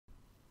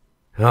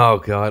Oh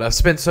god, I've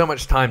spent so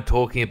much time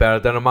talking about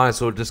it that I might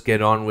as well just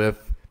get on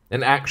with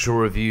an actual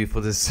review for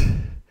this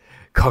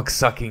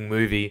cocksucking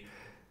movie.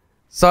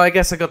 So I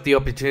guess I got the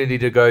opportunity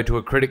to go to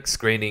a Critic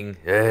screening.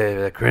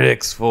 The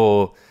Critics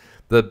for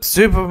the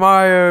Super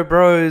Mario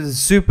Bros.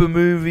 Super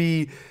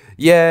movie.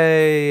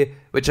 Yay!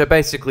 Which I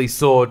basically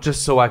saw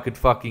just so I could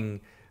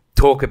fucking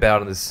talk about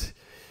on this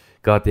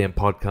goddamn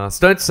podcast.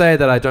 Don't say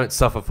that I don't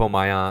suffer for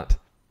my art.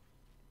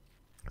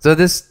 So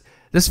this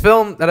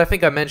film that I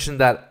think I mentioned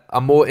that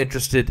I'm more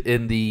interested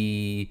in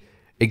the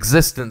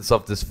existence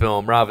of this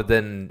film rather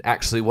than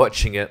actually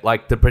watching it.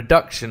 Like the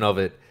production of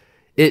it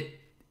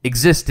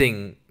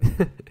existing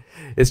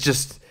it's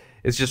just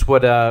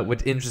what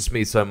interests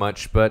me so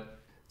much. But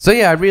so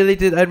yeah, I really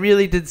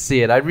did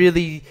see it. I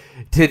really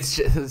did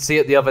see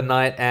it the other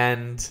night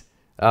and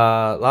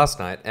last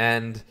night,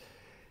 and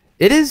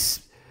it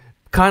is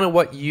kind of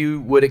what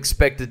you would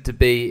expect it to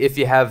be if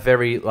you have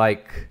very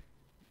like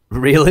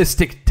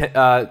realistic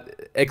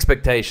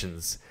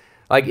expectations.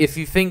 Like if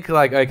you think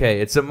like,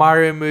 okay, it's a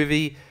Mario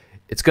movie,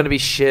 it's gonna be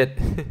shit,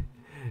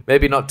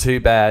 maybe not too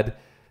bad.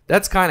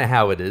 That's kind of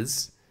how it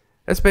is.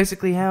 That's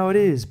basically how it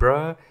is,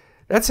 bro.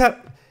 It's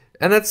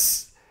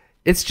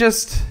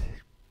just,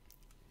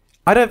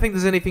 I don't think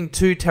there's anything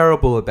too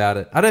terrible about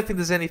it. I don't think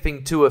there's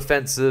anything too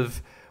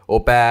offensive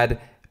or bad,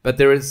 but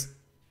there is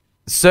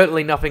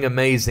certainly nothing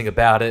amazing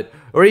about it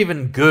or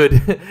even good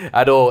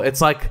at all.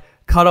 It's like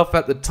cut off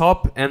at the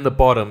top and the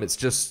bottom. It's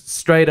just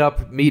straight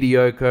up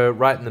mediocre,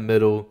 right in the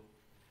middle.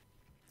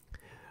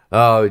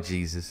 Oh,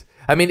 Jesus.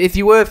 I mean, if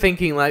you were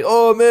thinking like,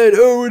 oh man,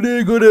 how are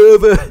they gonna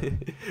have a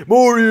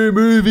Mario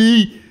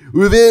movie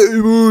without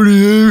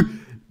Mario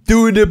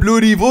doing the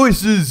bloody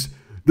voices?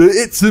 The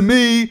it's a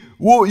me.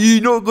 What, you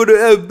not gonna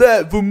have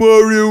that for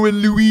Mario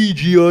and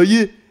Luigi, are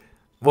you?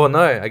 Well,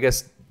 no, I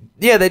guess.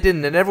 Yeah, they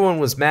didn't, and everyone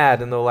was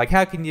mad, and they were like,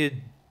 how can you...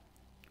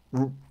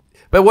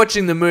 But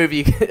watching the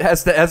movie,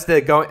 as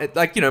they're going...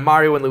 Like, you know,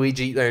 Mario and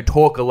Luigi, they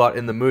talk a lot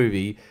in the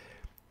movie,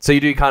 so you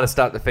do kind of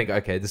start to think,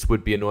 okay, this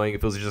would be annoying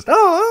if it was just,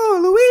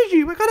 oh,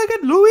 Luigi, we're gonna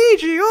get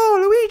Luigi, oh,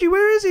 Luigi,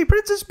 where is he?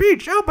 Princess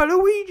Peach, oh, but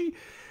Luigi...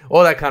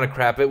 All that kind of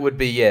crap, it would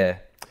be, yeah.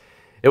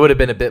 It would have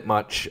been a bit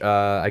much.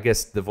 I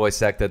guess the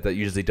voice actor that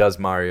usually does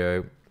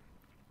Mario,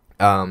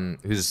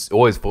 who's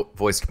always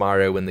voiced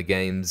Mario in the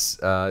games,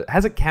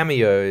 has a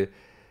cameo...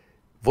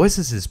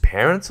 Voices his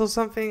parents or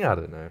something? I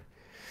don't know.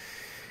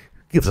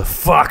 Gives a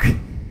fuck.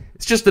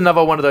 It's just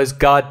another one of those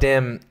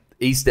goddamn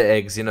Easter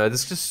eggs, you know.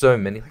 There's just so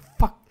many.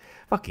 Like,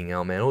 fucking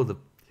hell, man. All the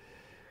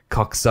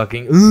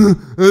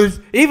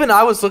cocksucking. Even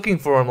I was looking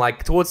for him,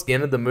 like, towards the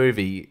end of the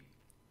movie.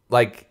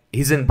 Like,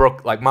 he's in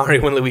like,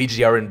 Mario and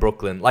Luigi are in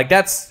Brooklyn. Like,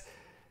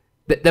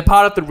 they're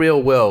part of the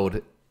real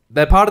world.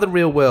 They're part of the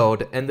real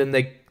world, and then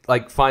they...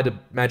 like find a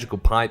magical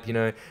pipe, you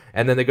know,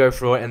 and then they go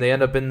through it and they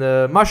end up in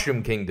the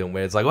Mushroom Kingdom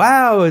where it's like,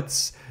 wow,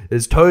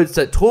 there's toads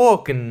that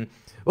talk and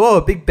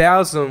big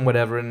Bowser and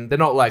whatever, and they're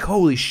not like,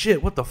 holy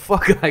shit, what the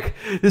fuck, like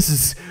this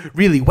is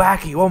really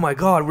wacky, oh my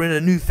god, we're in a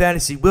new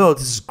fantasy world,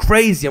 this is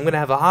crazy, I'm gonna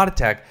have a heart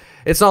attack.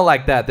 It's not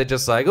like that. They're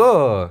just like,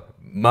 oh,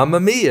 mamma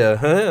mia,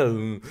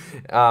 huh?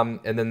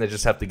 And then they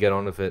just have to get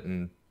on with it,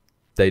 and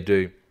they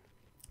do.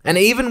 And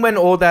even when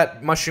all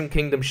that Mushroom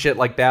Kingdom shit,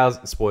 like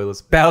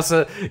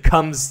Bowser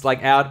comes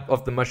like out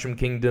of the Mushroom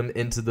Kingdom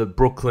into the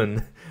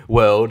Brooklyn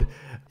world,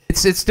 it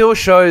still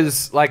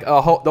shows like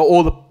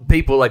all the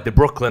people, like the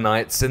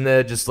Brooklynites, and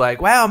they're just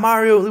like, wow,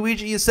 Mario,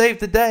 Luigi, you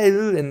saved the day,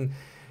 and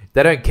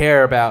they don't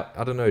care about,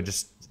 I don't know,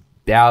 just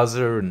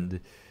Bowser and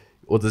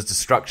all this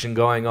destruction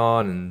going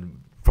on, and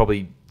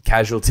probably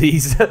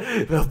casualties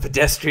of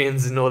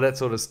pedestrians and all that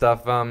sort of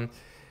stuff.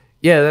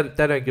 Yeah,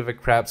 they don't give a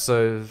crap,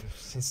 so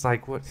it's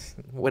like,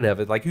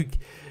 whatever. Like, who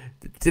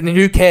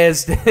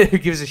cares? Who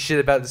gives a shit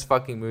about this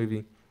fucking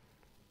movie?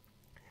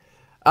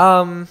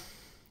 Where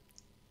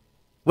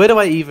do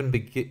I even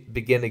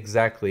begin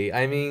exactly?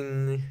 I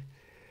mean,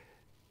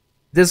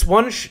 there's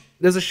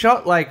a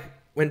shot, like,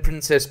 when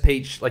Princess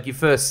Peach, like, you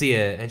first see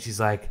her, and she's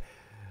like,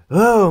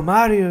 oh,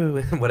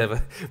 Mario,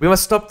 whatever. We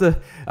must stop the...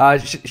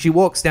 she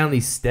walks down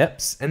these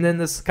steps, and then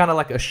there's kind of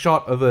like a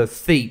shot of her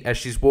feet as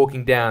she's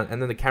walking down,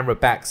 and then the camera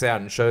backs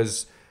out and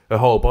shows her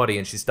whole body,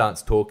 and she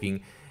starts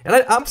talking.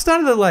 And I'm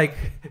starting to, like...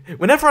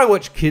 Whenever I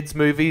watch kids'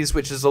 movies,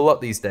 which is a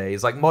lot these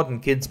days, like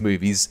modern kids'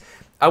 movies,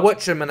 I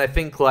watch them and I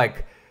think,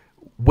 like,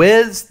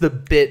 where's the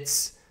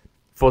bits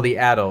for the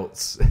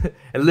adults?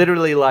 And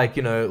literally, like,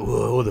 you know,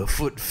 oh, the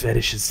foot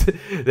fetishes.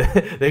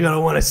 They're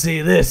gonna want to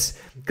see this.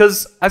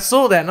 Because I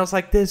saw that and I was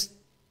like,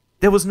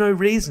 there was no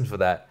reason for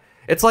that.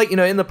 It's like, you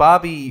know, in the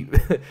Barbie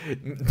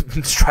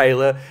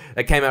trailer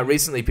that came out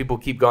recently, people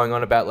keep going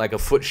on about like a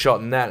foot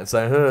shot and that. It's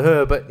like,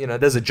 but, you know,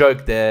 there's a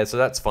joke there, so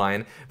that's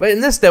fine. But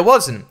in this, there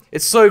wasn't.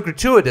 It's so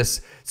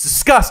gratuitous. It's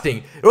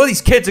disgusting. All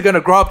these kids are going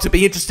to grow up to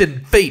be interested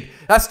in feet.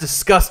 That's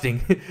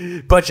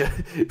disgusting. Bunch of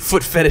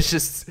foot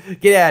fetishists.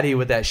 Get out of here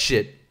with that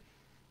shit.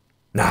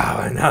 No,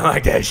 I don't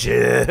like that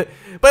shit.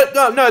 But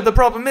no, the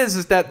problem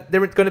is that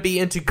they're going to be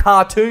into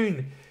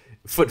cartoon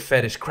foot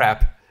fetish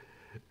crap.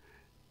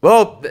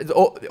 Well,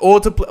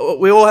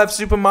 we all have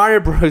Super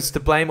Mario Bros. To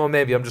blame, or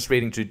maybe I'm just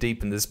reading too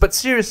deep in this. But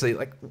seriously,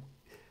 like,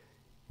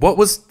 what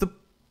was the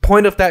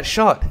point of that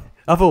shot?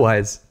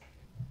 Otherwise,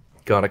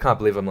 God, I can't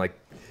believe I'm like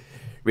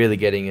really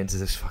getting into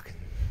this fucking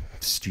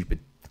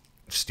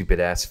stupid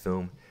ass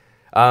film.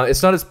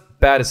 It's not as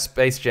bad as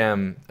Space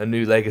Jam: A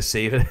New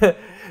Legacy,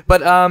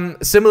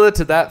 but similar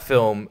to that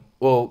film.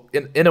 Well,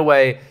 in a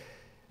way,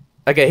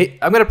 okay,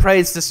 I'm gonna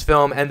praise this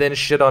film and then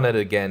shit on it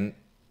again.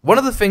 One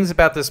of the things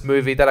about this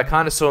movie that I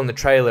kind of saw in the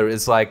trailer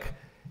is like,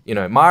 you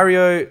know,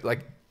 Mario,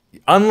 like,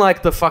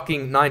 unlike the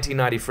fucking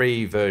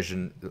 1993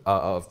 version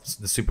of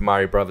the Super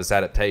Mario Brothers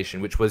adaptation,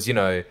 which was, you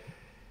know,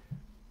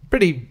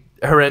 pretty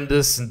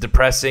horrendous and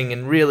depressing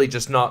and really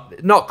just not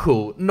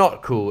cool,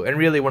 and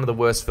really one of the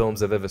worst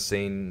films I've ever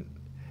seen.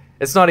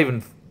 It's not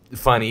even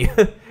funny.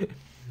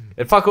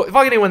 And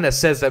fuck anyone that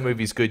says that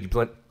movie's good, you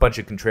bunch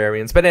of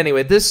contrarians. But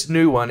anyway, this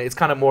new one, it's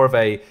kind of more of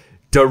a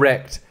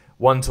direct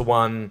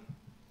one-to-one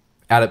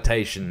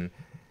adaptation,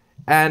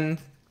 and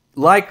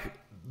like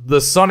the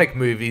Sonic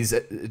movies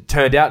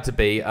turned out to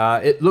be,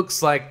 it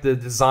looks like the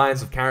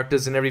designs of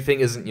characters and everything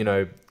isn't, you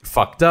know,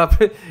 fucked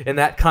up in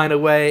that kind of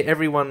way.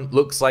 Everyone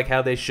looks like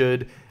how they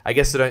should. I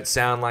guess they don't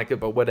sound like it,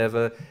 but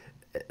whatever.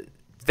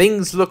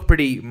 Things look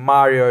pretty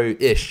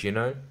Mario-ish, you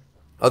know.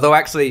 Although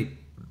actually,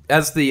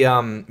 as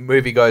the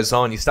movie goes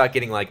on, you start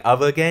getting like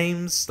other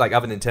games, like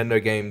other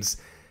Nintendo games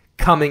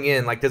coming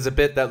in. Like there's a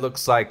bit that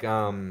looks like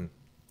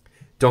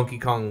Donkey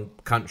Kong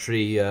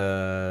Country,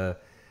 what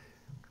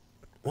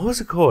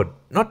was it called?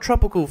 Not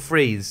Tropical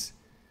Freeze.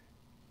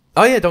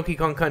 Oh yeah, Donkey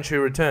Kong Country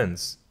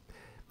Returns.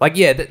 Like,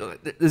 yeah,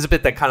 there's a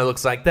bit that kind of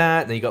looks like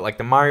that, and then you got like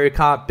the Mario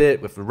Kart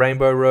bit with the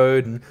Rainbow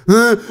Road, and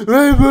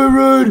Rainbow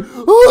Road,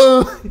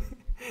 oh!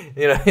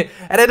 You know,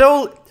 and it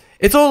all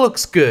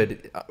looks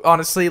good.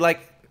 Honestly, like,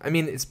 I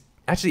mean, it's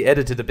actually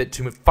edited a bit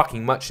too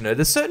fucking much, you know.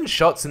 There's certain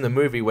shots in the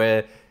movie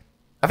where,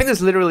 I think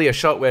there's literally a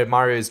shot where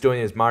Mario's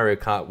doing his Mario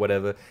Kart,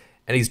 whatever,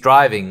 and he's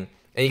driving,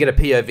 and you get a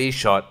POV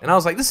shot, and I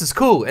was like, this is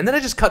cool, and then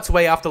it just cuts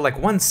away after like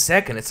 1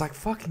 second. It's like,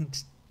 fucking,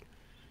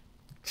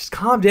 just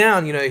calm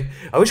down, you know.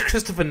 I wish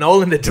Christopher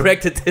Nolan had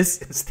directed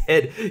this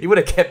instead. He would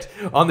have kept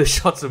on the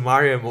shots of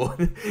Mario more.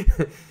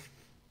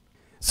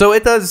 So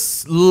it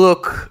does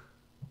look,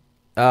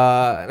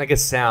 and I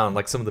guess sound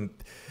like some of the,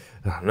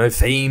 I don't know,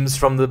 themes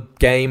from the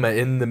game are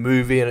in the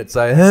movie, and it's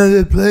like, oh,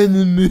 they're playing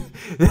the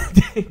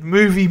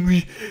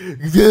movie.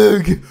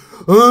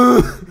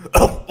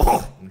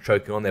 I'm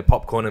choking on their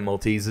popcorn and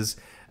Maltesers.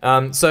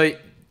 So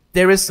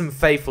there is some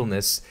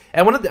faithfulness,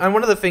 and one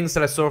of the things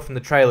that I saw from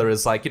the trailer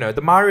is like, you know,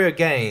 the Mario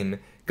game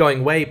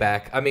going way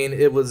back. I mean,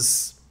 it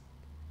was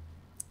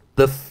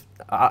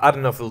I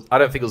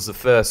don't think it was the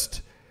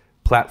first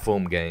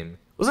platform game.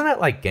 Wasn't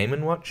that like Game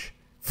 & Watch?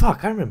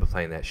 Fuck, I remember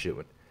playing that shit.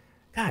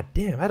 God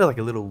damn, I had like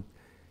a little,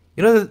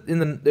 you know, in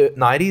the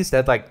 90s they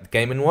had like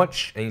Game &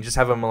 Watch, and you just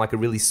have them on like a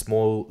really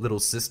small little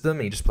system,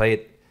 and you just play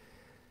it.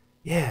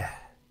 Yeah,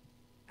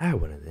 I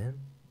had one of them.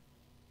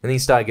 And then you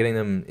start getting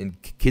them in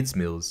kids'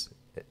 meals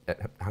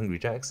at Hungry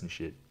Jack's and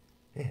shit.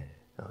 Yeah,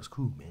 that was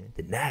cool, man.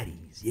 The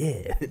 90s,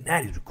 yeah. The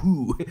 90s were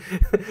cool.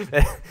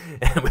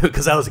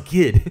 Because I was a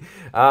kid.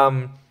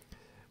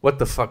 What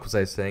the fuck was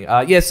I saying?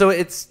 Yeah, so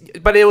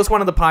but it was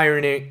one of the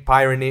pioneering,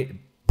 I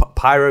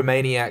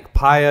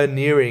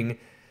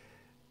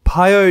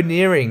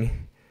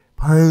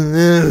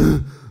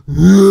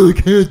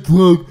can't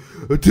talk.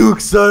 I'm too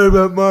excited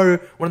about Mario.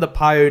 One of the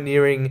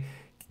pioneering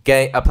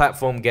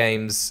platform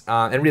games,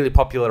 and really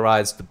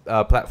popularized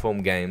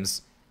platform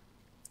games.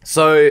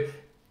 So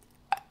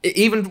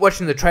even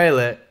watching the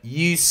trailer,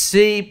 you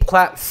see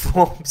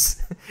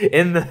platforms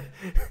in the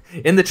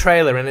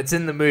trailer, and it's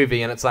in the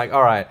movie, and it's like,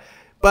 all right.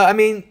 But I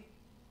mean,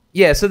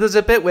 yeah. So there's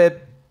a bit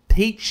where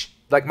Peach,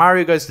 like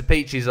Mario goes to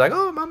Peach, he's like,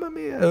 oh, Mamma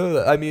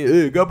Mia, I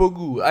mean,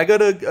 gabagoo. I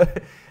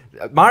gotta.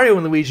 Mario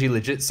and Luigi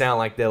legit sound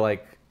like they're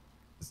like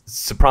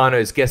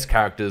Sopranos guest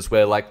characters,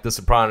 where like the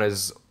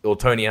Sopranos or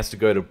Tony has to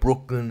go to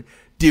Brooklyn,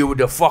 deal with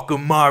the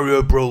fucking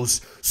Mario Bros,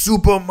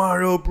 Super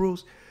Mario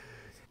Bros.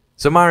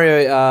 So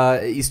Mario,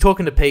 he's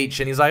talking to Peach,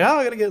 and he's like, oh,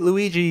 I gotta get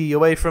Luigi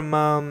away from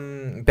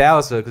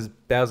Bowser, because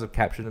Bowser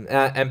captured him.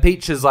 And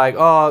Peach is like,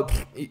 oh,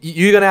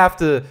 you're gonna have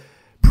to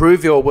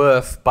prove your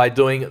worth by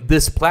doing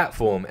this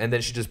platform. And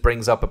then she just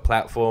brings up a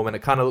platform, and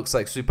it kind of looks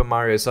like Super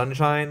Mario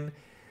Sunshine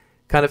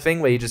kind of thing,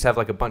 where you just have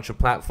like a bunch of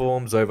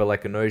platforms over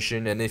like an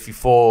ocean, and if you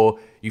fall,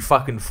 you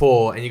fucking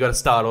fall, and you gotta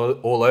start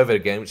all over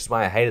again, which is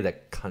why I hated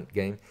that cunt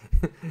game.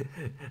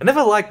 I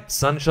never liked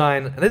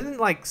Sunshine, and I didn't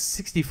like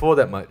 64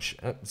 that much.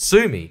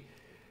 Sue me.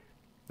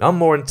 I'm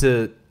more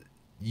into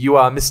You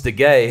Are Mr.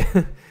 Gay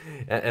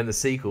and the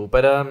sequel.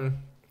 But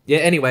yeah,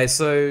 anyway,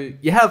 so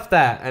you have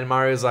that, and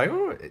Mario's like,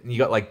 oh, you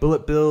got like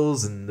bullet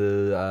bills and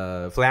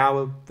the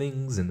flower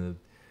things and the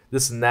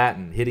this and that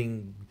and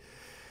hitting,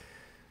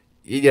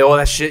 you know, all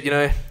that shit, you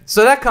know.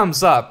 So that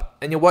comes up,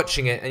 and you're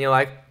watching it, and you're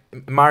like,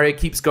 Mario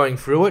keeps going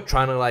through it,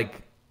 trying to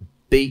like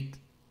beat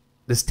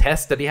this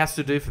test that he has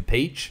to do for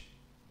Peach.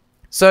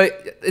 So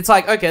it's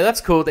like, okay,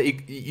 that's cool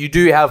that you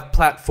do have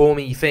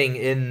platformy thing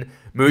in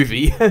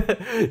movie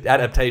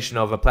adaptation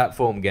of a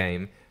platform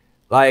game.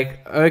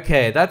 Like,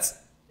 okay,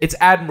 it's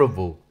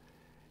admirable.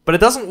 But it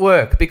doesn't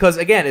work because,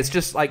 again, it's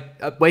just like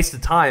a waste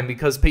of time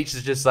because Peach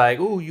is just like,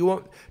 oh, you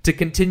want to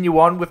continue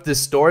on with this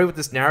story, with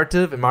this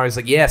narrative? And Mario's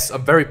like, yes,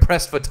 I'm very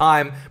pressed for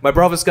time. My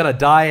brother's going to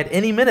die at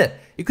any minute.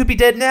 He could be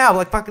dead now.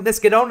 Like, fucking, let's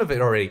get on with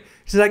it already.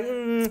 She's like,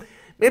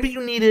 maybe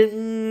you need it.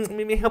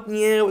 Maybe help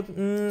me out.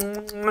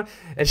 And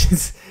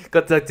she's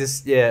got like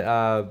this,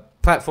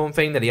 platform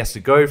thing that he has to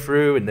go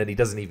through, and then he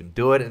doesn't even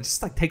do it. And it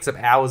just like takes up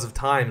hours of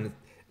time,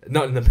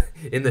 not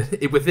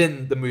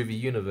within the movie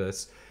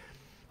universe.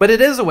 But it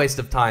is a waste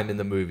of time in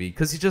the movie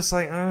because you're just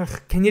like,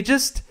 can you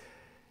just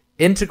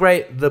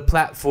integrate the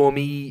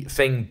platformy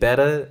thing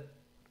better?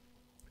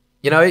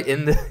 You know,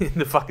 in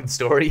the fucking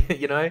story,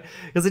 you know,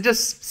 because it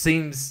just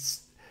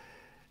seems,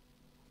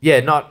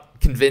 not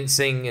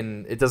convincing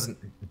and it doesn't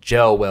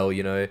gel well,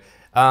 you know.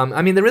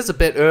 I mean, there is a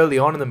bit early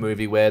on in the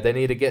movie where they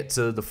need to get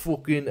to the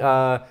fucking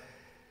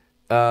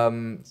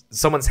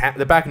someone's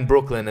they're back in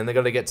Brooklyn and they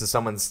got to get to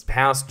someone's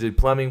house to do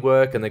plumbing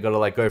work, and they got to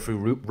like go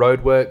through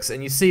road works,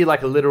 and you see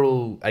like a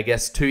literal, I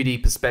guess,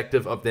 2D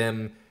perspective of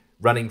them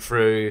running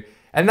through,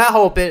 and that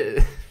whole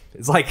bit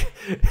is like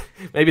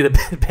maybe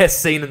the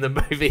best scene in the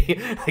movie,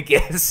 I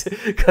guess,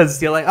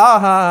 because you're like,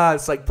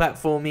 it's like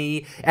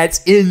platformy, and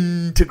it's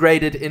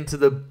integrated into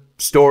the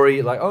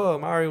story, like, oh,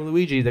 Mario and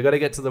Luigi, they got to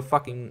get to the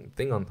fucking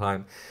thing on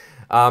time,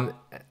 and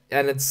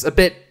it's a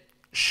bit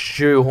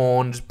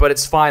shoehorned, but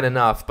it's fine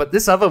enough. But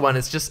this other one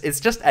is just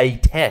a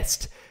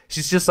test.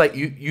 She's just like,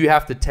 you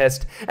have to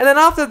test, and then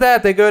after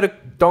that they go to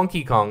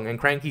Donkey Kong and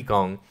Cranky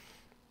Kong,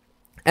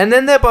 and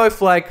then they're both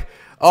like,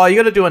 oh, you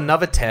gotta do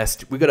another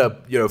test, we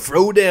gotta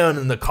throw down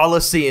in the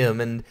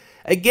Coliseum. And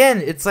again,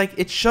 it's like,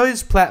 it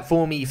shows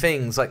platformy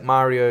things, like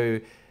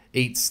Mario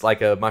eats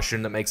like a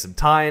mushroom that makes him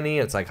tiny,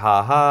 it's like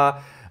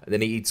ha. And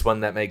then he eats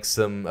one that makes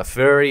him a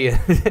furry,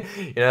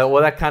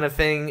 all that kind of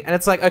thing. And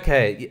it's like,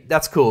 okay,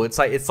 that's cool. It's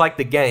like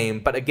the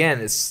game, but again,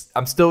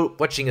 I'm still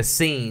watching a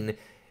scene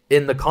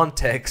in the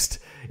context.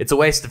 It's a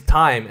waste of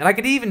time. And I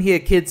could even hear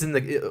kids in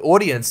the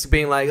audience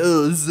being like,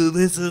 oh, this is a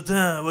waste of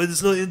time. Well,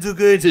 it's not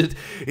integrated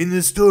in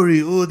the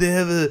story. Oh, they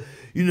have a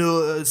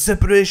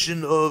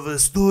separation of a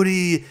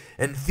story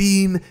and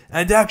theme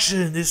and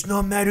action. It's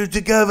not married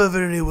together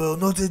very well.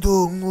 Not at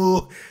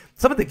all.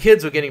 Some of the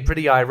kids were getting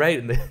pretty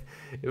irate,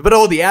 but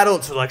all the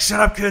adults were like, shut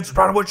up, kids, we're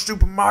trying to watch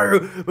Super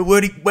Mario.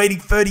 We're waiting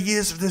 30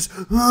 years for this.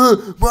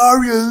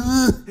 Mario.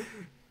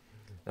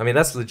 I mean,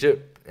 that's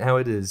legit how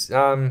it is.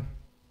 So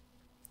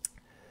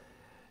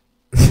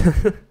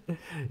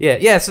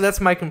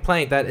that's my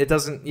complaint, that it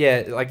doesn't,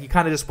 like, you're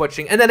kind of just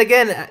watching. And then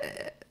again,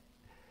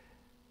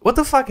 what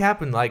the fuck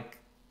happened? Like,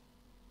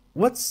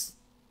 oh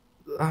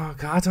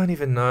God, I don't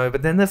even know.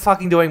 But then they're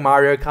fucking doing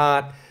Mario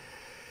Kart.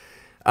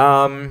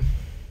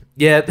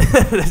 They're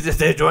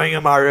doing a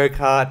Mario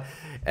Kart.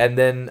 And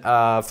then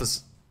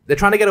they're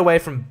trying to get away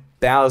from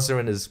Bowser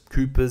and his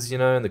Koopas,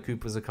 and the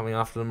Koopas are coming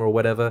after them or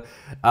whatever.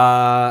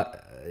 Not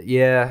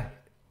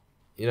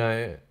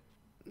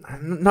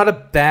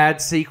a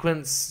bad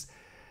sequence.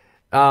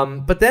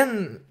 But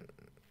then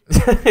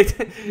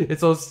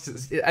it's also,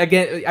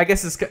 again, I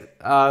guess it's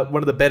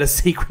one of the better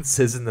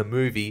sequences in the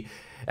movie.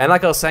 And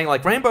like I was saying,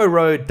 like, Rainbow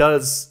Road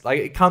does, like,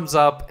 it comes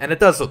up and it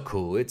does look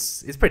cool.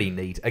 It's pretty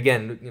neat.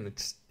 Again,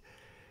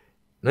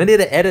 no need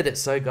to edit it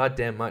so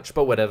goddamn much,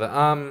 but whatever.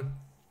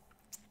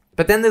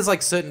 But then there's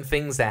like certain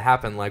things that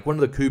happen. Like, one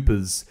of the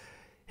Koopas,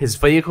 his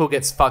vehicle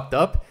gets fucked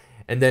up,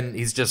 and then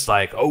he's just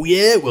like, oh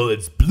yeah, well,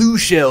 it's blue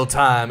shell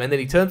time. And then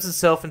he turns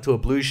himself into a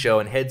blue shell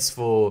and heads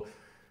for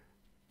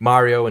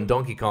Mario and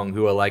Donkey Kong,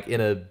 who are like in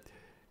a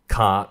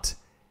cart.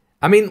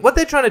 I mean, what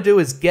they're trying to do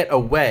is get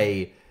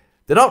away.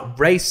 They're not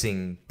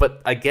racing,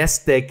 but I guess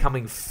they're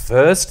coming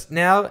first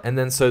now. And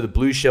then so the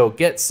blue shell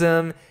gets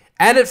them.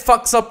 And it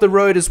fucks up the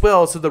road as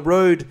well, so the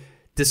road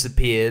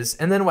disappears.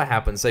 And then what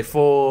happens? They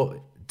fall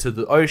to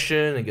the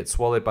ocean and get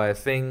swallowed by a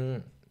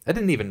thing. I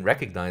didn't even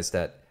recognize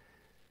that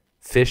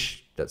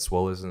fish that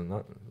swallows them.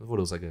 I thought it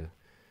was like a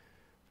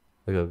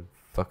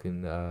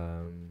fucking...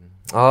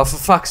 Oh, for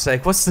fuck's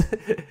sake! What's the...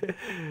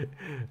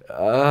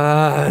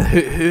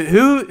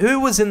 who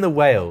was in the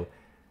whale?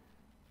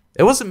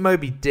 It wasn't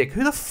Moby Dick.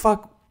 Who the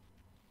fuck?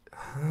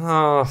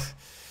 Oh...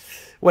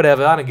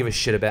 Whatever, I don't give a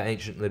shit about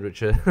ancient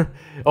literature.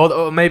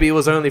 or maybe it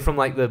was only from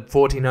like the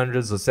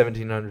 1400s or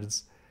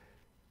 1700s.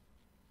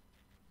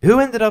 Who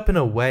ended up in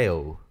a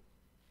whale?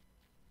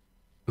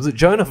 Was it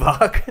Joan of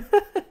Arc?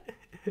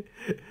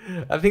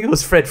 I think it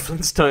was Fred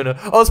Flintstone.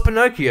 Oh, it's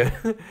Pinocchio.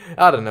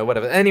 I don't know,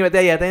 whatever. Anyway,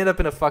 they end up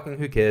in a fucking,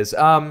 who cares?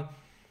 But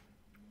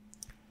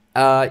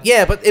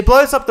it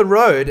blows up the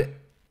road,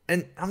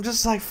 and I'm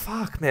just like,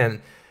 fuck,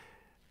 man.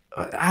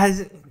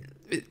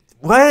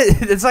 What?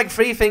 It's like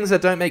three things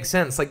that don't make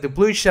sense. Like, the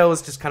blue shell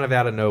is just kind of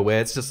out of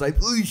nowhere. It's just like,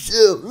 blue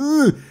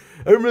shell,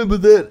 I remember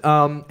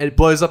that. It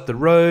blows up the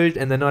road,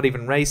 and they're not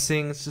even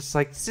racing. It's just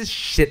like, this is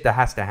shit that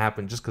has to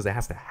happen just because it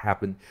has to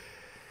happen.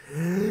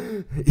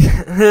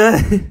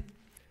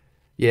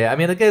 Yeah, I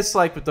mean, I guess,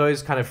 like, with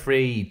those kind of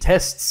free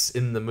tests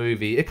in the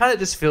movie, it kind of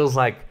just feels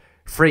like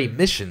free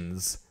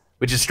missions,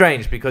 which is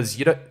strange because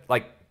you don't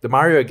like the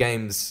Mario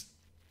games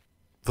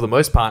for the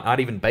most part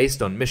aren't even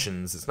based on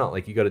missions. It's not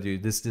like you got to do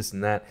this,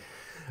 and that.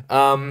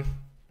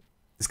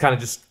 It's kind of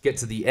just get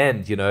to the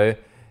end, you know.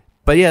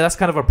 But yeah, that's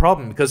kind of a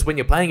problem because when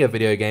you're playing a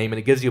video game and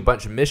it gives you a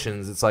bunch of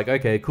missions, it's like,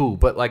 okay, cool.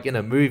 But like in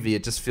a movie,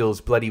 it just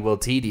feels bloody well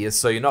tedious.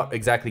 So you're not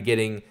exactly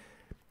getting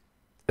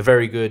a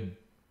very good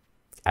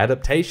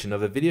adaptation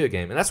of a video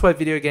game. And that's why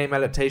video game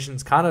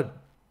adaptations kind of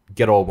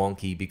get all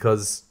wonky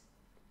because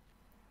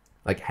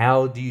like,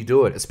 how do you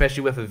do it?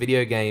 Especially with a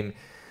video game,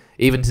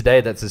 even today,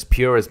 that's as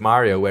pure as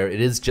Mario, where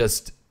it is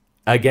just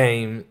a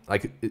game.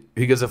 Like,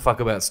 who gives a fuck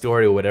about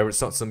story or whatever?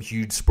 It's not some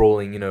huge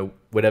sprawling, you know,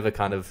 whatever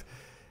kind of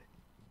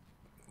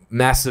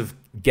massive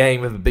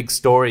game with a big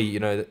story, you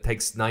know, that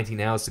takes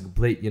 19 hours to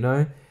complete, you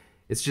know?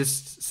 It's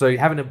just, so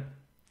having a,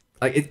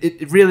 like,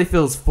 it really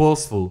feels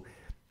forceful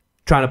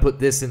trying to put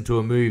this into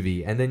a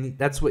movie. And then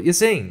that's what you're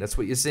seeing. That's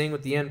what you're seeing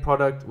with the end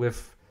product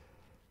with,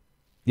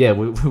 yeah,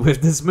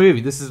 with this movie.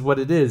 This is what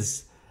it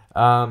is.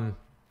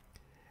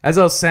 As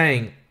I was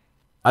saying,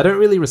 I don't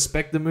really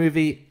respect the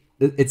movie.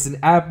 It's an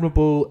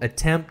admirable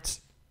attempt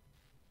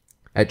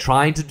at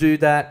trying to do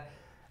that.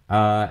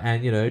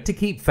 And, you know, to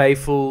keep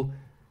faithful,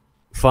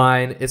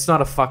 fine. It's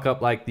not a fuck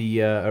up like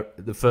the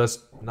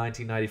first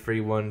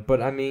 1993 one,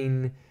 but I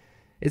mean,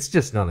 it's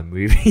just not a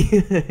movie.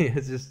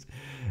 It's just,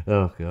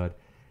 oh god.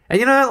 And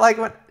you know, like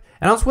and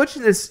I was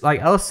watching this,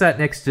 like I was sat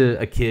next to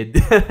a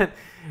kid,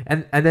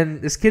 and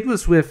then this kid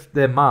was with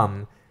their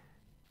mum,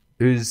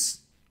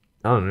 who's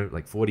I don't know,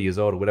 like 40 years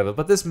old or whatever.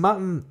 But this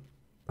mum,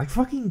 like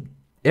fucking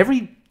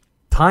every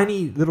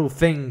tiny little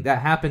thing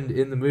that happened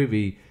in the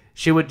movie,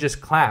 she would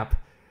just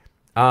clap.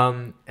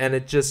 And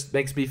it just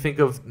makes me think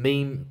of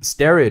meme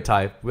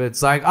stereotype where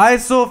it's like, I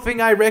saw a thing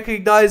I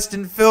recognized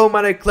in film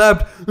and I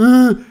clapped.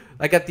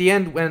 Like at the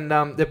end when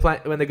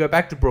when they go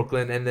back to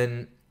Brooklyn and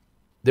then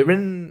they're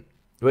in,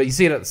 well, you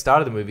see it at the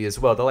start of the movie as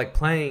well. They're like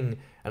playing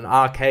an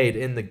arcade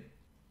in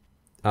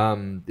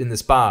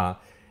this bar,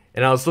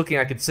 and I was looking,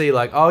 I could see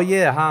like, oh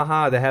yeah,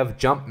 haha, they have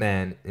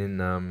Jumpman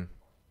in and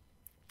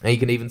you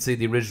can even see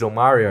the original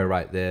Mario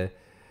right there.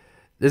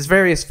 There's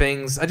various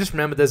things. I just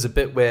remember there's a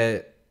bit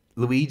where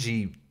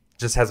Luigi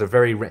just has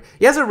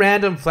he has a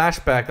random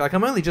flashback. Like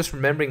I'm only just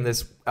remembering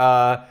this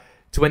to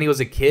when he was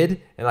a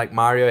kid and like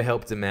Mario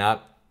helped him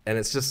out, and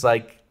it's just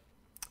like,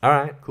 all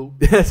right, cool.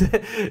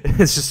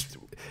 It's just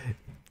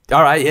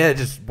all right, yeah,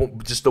 just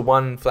the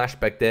one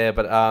flashback there,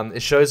 but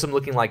it shows him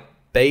looking like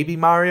baby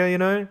Mario, you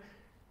know,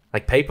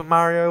 like Paper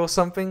Mario or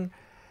something.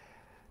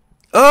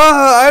 Oh,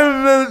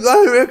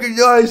 I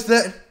recognized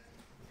that.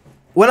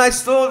 When I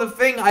saw the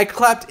thing, I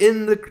clapped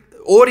in the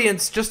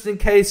audience just in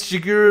case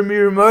Shigeru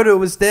Miyamoto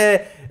was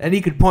there and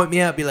he could point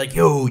me out and be like,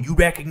 yo, you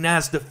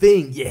recognize the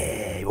thing?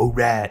 Yeah,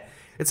 alright.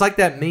 It's like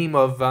that meme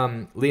of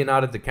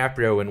Leonardo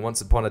DiCaprio in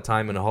Once Upon a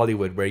Time in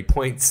Hollywood where he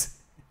points.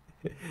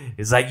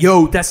 He's like,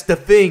 yo, that's the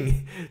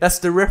thing. That's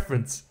the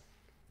reference.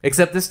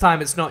 Except this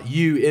time it's not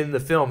you in the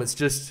film. It's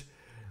just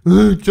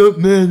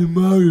Jumpman and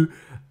Mario.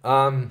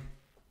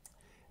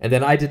 And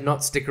then I did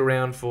not stick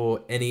around for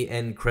any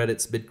end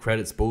credits, mid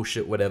credits,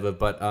 bullshit, whatever.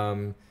 But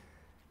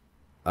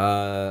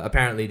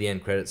apparently the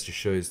end credits just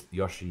shows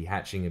Yoshi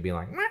hatching and being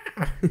like,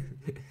 and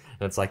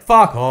it's like,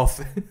 fuck off.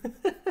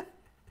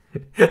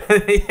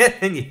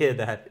 And you hear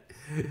that.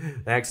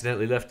 I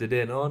accidentally left it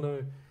in. Oh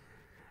no.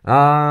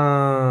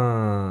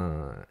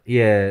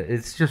 Yeah,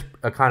 it's just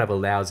a kind of a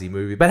lousy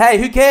movie. But hey,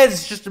 who cares?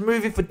 It's just a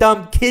movie for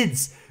dumb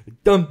kids.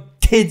 Dumb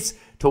kids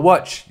to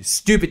watch. Your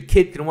stupid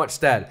kid can watch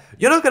that.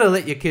 You're not going to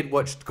let your kid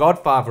watch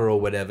Godfather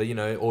or whatever, you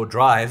know, or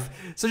Drive.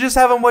 So just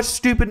have them watch a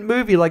stupid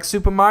movie like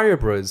Super Mario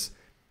Bros.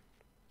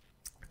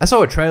 I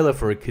saw a trailer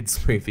for a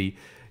kids movie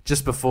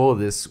just before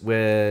this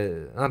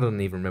where, I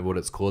don't even remember what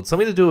it's called.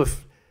 Something to do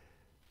with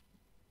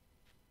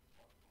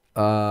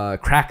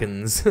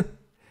Krakens.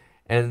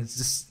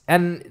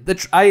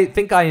 I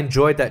think I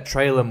enjoyed that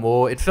trailer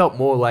more. It felt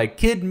more like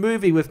kid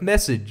movie with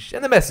message.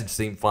 And the message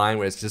seemed fine,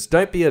 where it's just,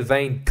 don't be a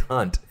vain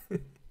cunt.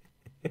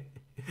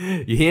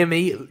 You hear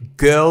me?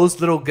 Girls,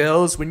 little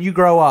girls, when you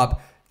grow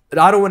up,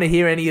 I don't want to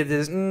hear any of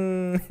this,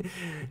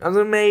 that's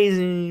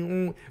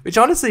amazing, which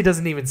honestly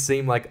doesn't even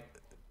seem like,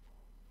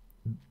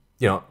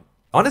 you know,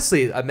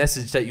 honestly, a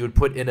message that you would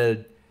put in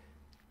a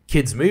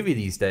kid's movie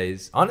these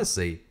days,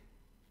 honestly.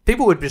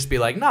 People would just be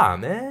like, nah,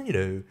 man, you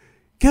know,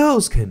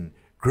 girls can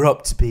grow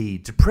up to be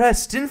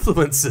depressed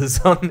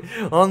influencers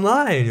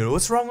online, you know,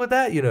 what's wrong with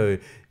that, you know?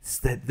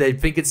 They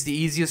think it's the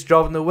easiest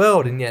job in the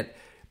world, and yet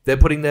they're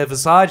putting their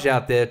visage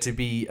out there to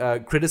be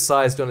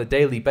criticized on a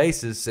daily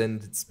basis,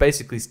 and it's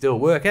basically still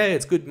work. Hey,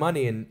 it's good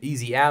money and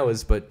easy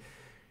hours, but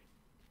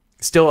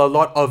still a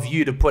lot of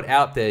you to put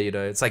out there, you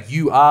know. It's like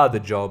you are the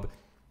job.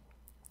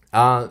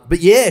 But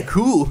yeah,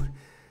 cool.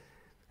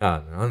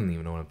 I don't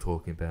even know what I'm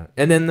talking about.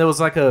 And then there was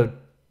like the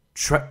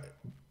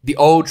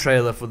old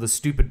trailer for the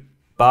stupid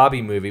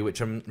Barbie movie,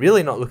 which I'm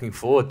really not looking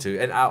forward to.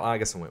 And I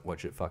guess I won't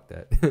watch it. Fuck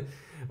that.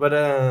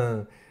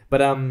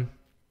 But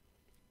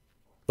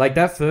like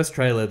that first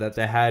trailer that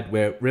they had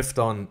where it riffed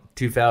on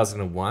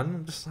 2001,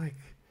 I'm just like,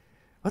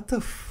 What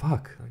the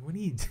fuck? Like, what are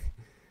you?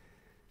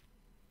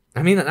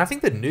 I mean, I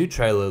think the new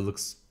trailer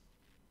looks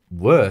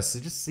worse.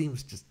 It just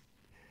seems just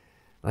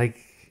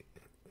like,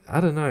 I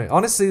don't know.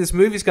 Honestly, this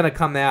movie's gonna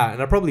come out,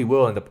 and I probably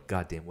will end up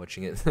goddamn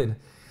watching it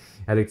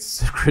at a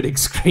critic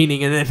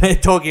screening, and then they're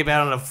talking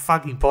about it on a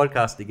fucking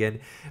podcast again.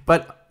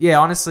 But yeah,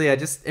 honestly, I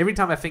just every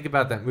time I think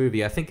about that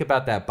movie, I think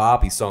about that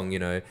Barbie song,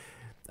 and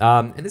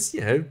it's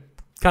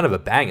kind of a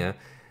banger.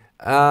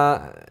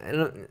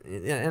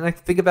 And I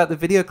think about the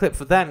video clip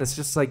for that, and it's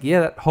just like,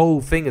 yeah, that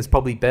whole thing is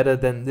probably better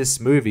than this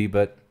movie,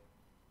 but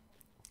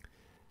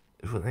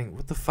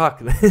what the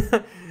fuck?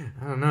 I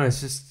don't know.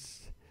 It's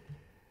just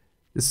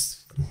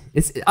it's.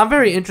 I'm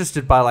very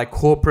interested by like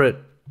corporate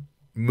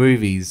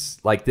movies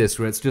like this,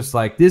 where it's just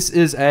like, this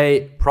is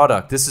a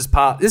product. This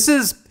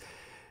is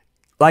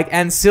like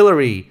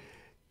ancillary.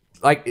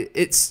 Like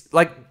it's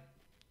like,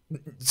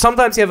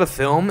 sometimes you have a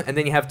film and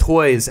then you have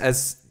toys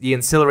as the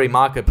ancillary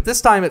market, but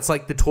this time it's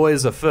like the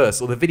toys are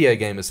first, or the video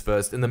game is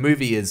first, and the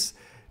movie is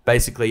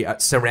basically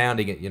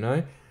surrounding it,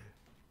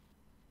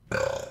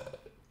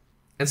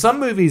 And some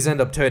movies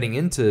end up turning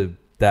into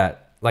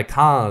that, like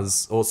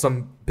Cars or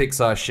some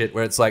Pixar shit,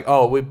 where it's like,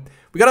 oh, we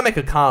got to make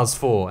a Cars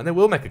 4, and they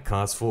will make a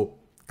Cars 4,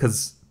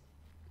 because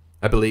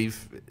I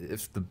believe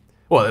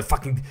they're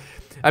fucking,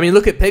 I mean,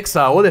 look at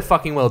Pixar. All they're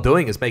fucking well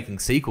doing is making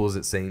sequels,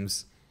 it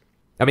seems.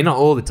 I mean, not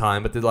all the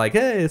time, but they're like,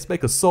 hey, let's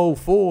make a Soul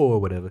 4 or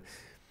whatever.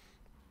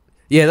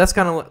 Yeah, that's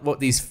kind of what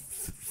these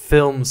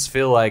films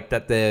feel like,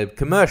 that they're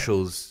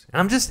commercials. And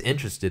I'm just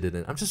interested in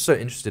it. I'm just so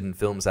interested in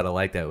films that are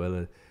like that, where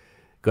they've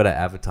got to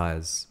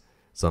advertise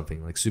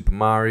something. Like Super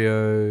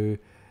Mario,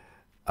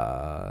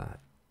 a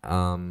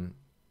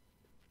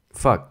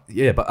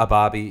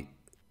Barbie.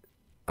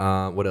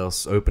 What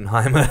else?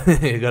 Oppenheimer.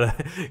 you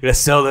gotta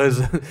sell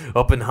those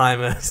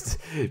Oppenheimer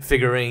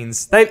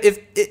figurines.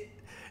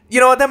 You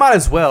know what? They might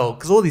as well,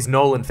 because all these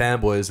Nolan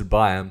fanboys would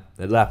buy them.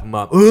 They'd lap them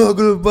up. Oh,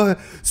 I'm gonna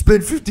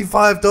spend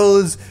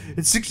 $55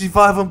 and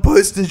 $65 on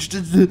postage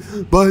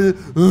to buy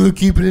it.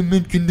 Keep it in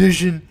mint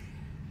condition.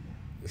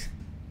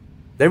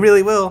 They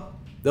really will.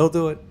 They'll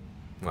do it.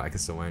 Well, I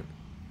guess they won't.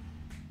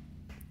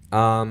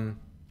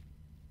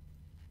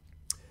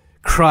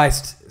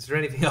 Christ, is there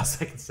anything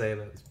else I can say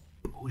about this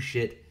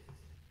bullshit?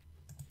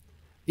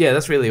 Yeah,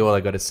 that's really all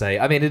I got to say.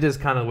 I mean, it is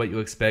kind of what you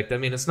expect. I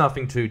mean, it's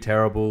nothing too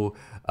terrible.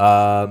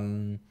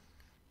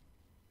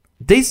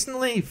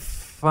 Decently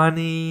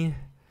funny.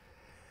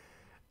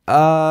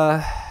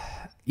 Yeah,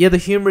 the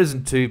humor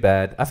isn't too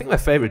bad. I think my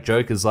favorite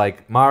joke is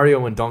like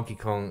Mario and Donkey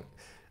Kong.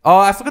 Oh,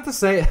 I forgot to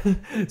say,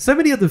 so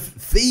many of the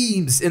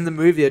themes in the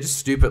movie are just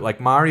stupid. Like,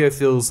 Mario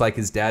feels like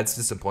his dad's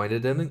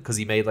disappointed in him because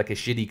he made like a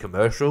shitty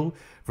commercial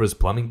for his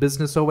plumbing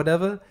business or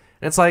whatever. And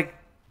it's like,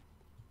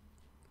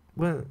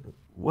 what?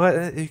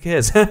 Who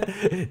cares?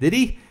 Did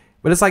he?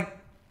 But it's like,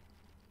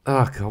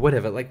 oh god,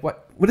 whatever. Like,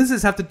 what does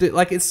this have to do?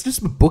 Like, it's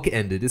just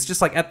bookended. It's just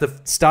like at the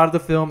start of the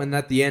film and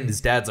at the end,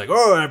 his dad's like,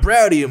 "Oh, I'm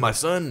proud of you, my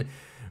son.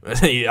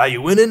 Are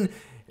you winning?"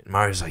 And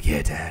Mario's like,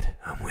 "Yeah, Dad,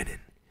 I'm winning.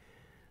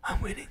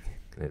 I'm winning."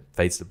 And it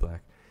fades to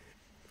black.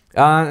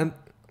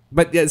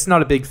 But yeah, it's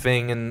not a big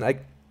thing, and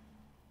like,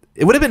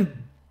 it would have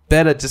been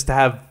better just to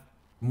have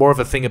more of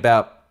a thing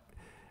about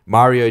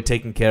Mario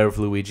taking care of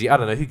Luigi. I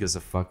don't know. Who gives a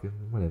fuck?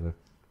 Whatever.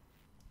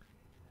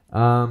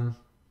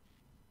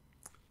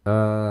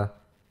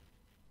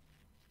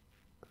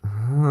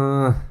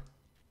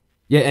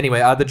 Yeah, anyway,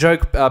 the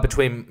joke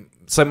between...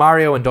 So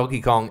Mario and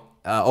Donkey Kong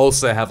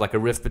also have like a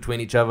rift between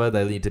each other.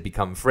 They need to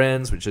become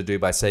friends, which they do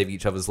by saving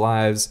each other's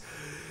lives.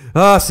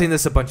 I've seen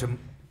this a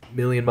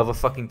million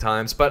motherfucking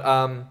times. But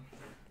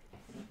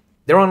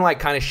they're on like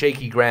kind of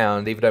shaky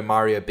ground, even though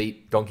Mario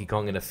beat Donkey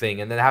Kong in a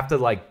thing. And then they have to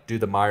like do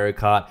the Mario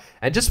Kart.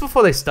 And just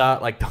before they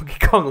start, like Donkey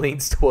Kong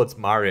leans towards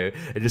Mario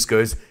and just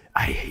goes,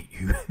 "I hate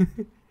you."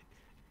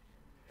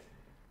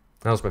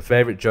 That was my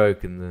favorite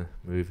joke in the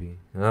movie.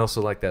 And I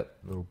also like that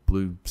little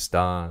blue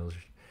star. It was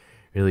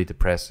really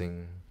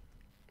depressing.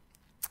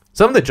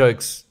 Some of the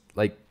jokes,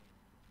 like,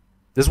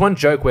 there's one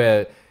joke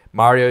where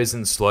Mario's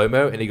in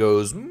slow-mo and he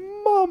goes,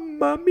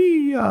 "Mamma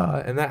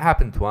mia!" And that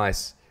happened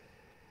twice.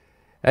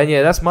 And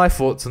yeah, that's my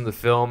thoughts on the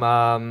film.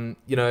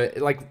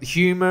 Like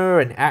humor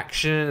and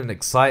action and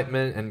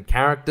excitement and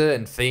character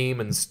and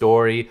theme and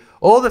story.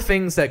 All the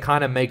things that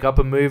kind of make up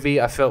a movie,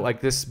 I felt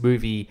like this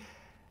movie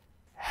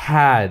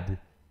had...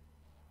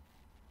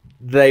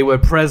 They were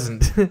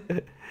present.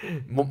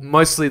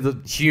 Mostly the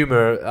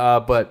humor,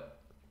 but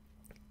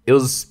it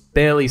was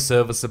barely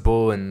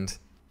serviceable and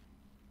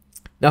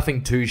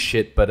nothing too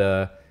shit, but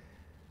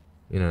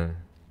nothing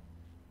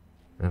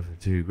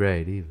too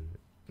great either.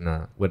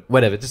 Nah,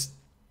 whatever. Just,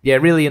 yeah,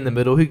 really in the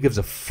middle. Who gives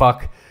a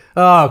fuck?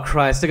 Oh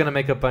Christ, they're gonna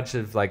make a bunch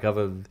of like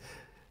other...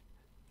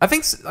 I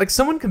think like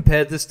someone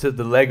compared this to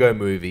the Lego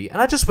Movie,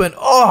 and I just went,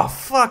 oh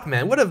fuck,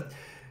 man, what a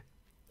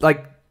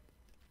like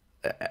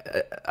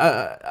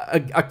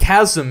a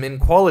chasm in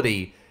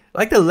quality.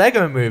 Like the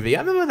Lego Movie, I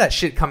remember that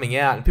shit coming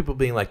out and people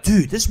being like,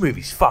 "Dude, this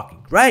movie's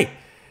fucking great."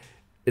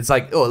 it's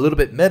like, oh, a little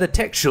bit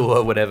metatextual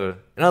or whatever.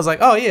 And I was like,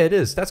 oh yeah, it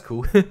is. That's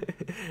cool.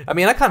 I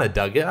mean, I kind of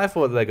dug it. I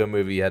thought the Lego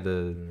Movie had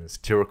a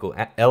satirical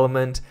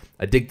element.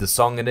 I dig the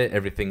song in it.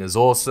 Everything is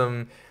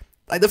awesome.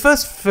 Like the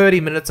first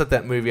 30 minutes of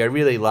that movie, I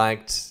really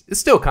liked. It's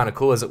still kind of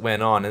cool as it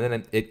went on, and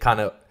then it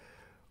kind of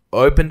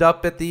opened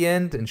up at the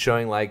end and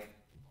showing like,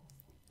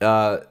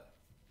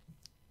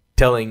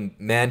 telling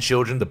man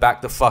children to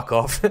back the fuck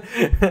off.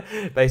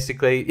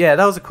 Basically, yeah,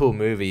 that was a cool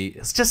movie.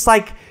 It's just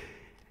like,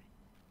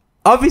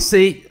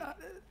 obviously.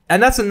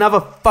 And that's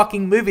another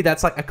fucking movie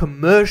that's like a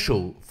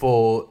commercial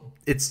for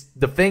it's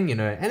the thing, you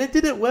know. And it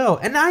did it well.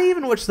 And I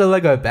even watched the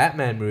Lego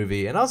Batman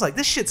movie. And I was like,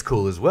 this shit's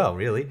cool as well,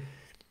 really.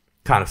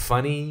 Kind of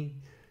funny.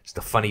 Just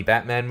a funny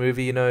Batman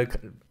movie, you know.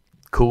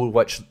 Cool to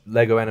watch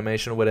Lego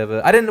animation or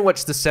whatever. I didn't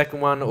watch the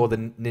second one or the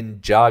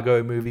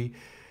Ninjago movie.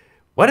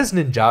 Why does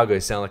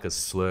Ninjago sound like a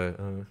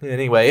slur?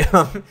 Anyway.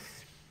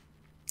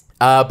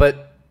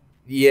 But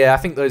yeah, I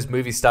think those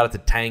movies started to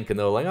tank. And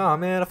they were like, oh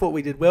man, I thought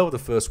we did well with the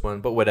first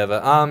one. But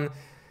whatever.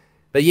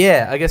 But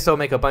yeah, I guess they'll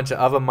make a bunch of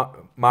other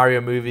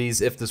Mario movies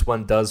if this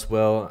one does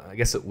well. I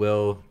guess it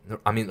will.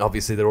 I mean,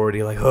 obviously they're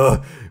already like,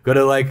 we're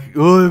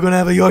gonna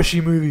have a Yoshi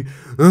movie,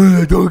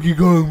 a Donkey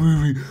Kong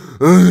movie,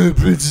 a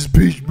Princess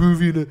Peach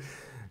movie,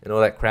 and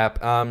all that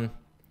crap. I want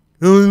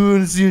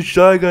to see a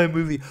Shy Guy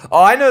movie.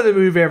 Oh, I know the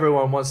movie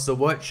everyone wants to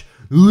watch,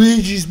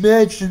 Luigi's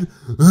Mansion.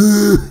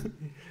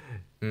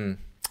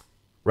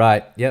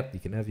 Right, yep, you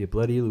can have your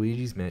bloody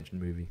Luigi's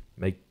Mansion movie.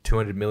 Make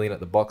 $200 million at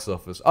the box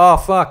office. Oh,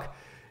 fuck.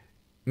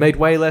 Made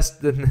way less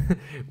than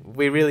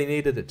we really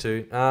needed it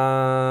to.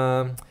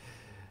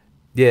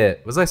 Yeah,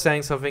 was I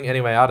saying something?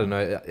 Anyway, I don't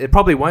know. It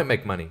probably won't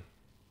make money.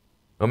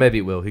 Or maybe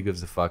it will. Who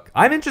gives a fuck?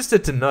 I'm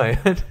interested to know.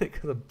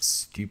 Because I'm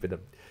stupid.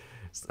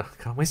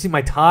 I'm wasting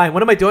my time.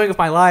 What am I doing with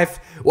my life?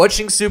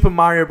 Watching Super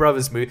Mario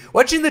Brothers movie.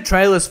 Watching the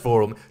trailers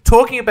for them.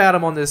 Talking about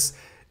them on this.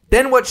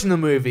 Then watching the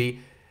movie.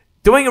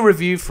 Doing a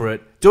review for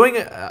it. Doing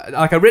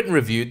like a written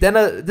review. Then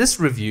this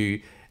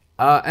review.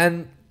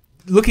 And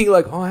looking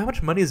like, oh, how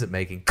much money is it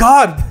making?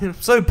 God, I'm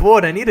so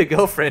bored. I need a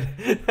girlfriend.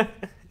 If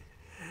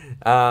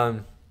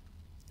I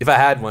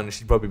had one,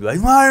 she'd probably be like,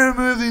 Mario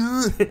movie.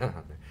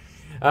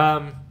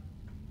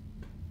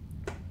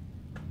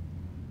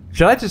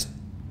 Should I just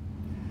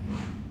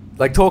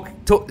like talk?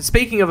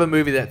 Speaking of a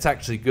movie that's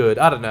actually good,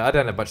 I don't know. I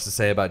don't have much to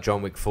say about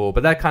John Wick 4,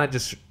 but that kind of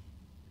just,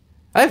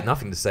 I have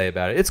nothing to say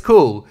about it. It's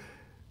cool.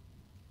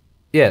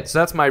 Yeah, so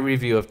that's my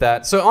review of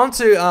that. So on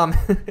to,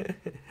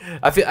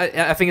 I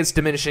think it's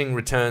diminishing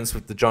returns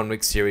with the John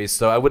Wick series,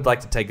 so I would like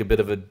to take a bit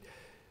of a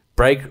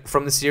break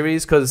from the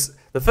series, because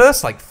the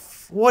first, like,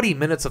 40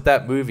 minutes of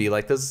that movie,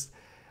 like, there's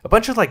a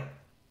bunch of, like,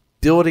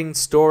 building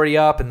story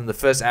up, and then the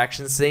first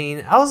action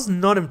scene, I was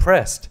not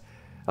impressed.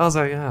 I was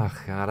like, oh,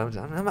 God,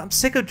 I'm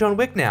sick of John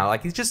Wick now.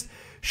 Like, he's just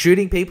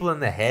shooting people in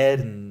the head,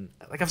 and,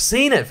 like, I've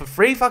seen it for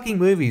 3 fucking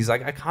movies.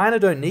 Like, I kind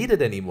of don't need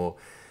it anymore.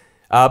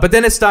 But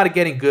then it started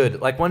getting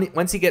good. Like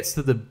once he gets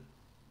to the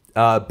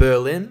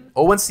Berlin,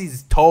 or once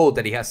he's told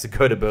that he has to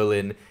go to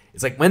Berlin,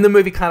 it's like when the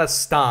movie kind of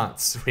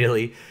starts,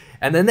 really.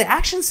 And then the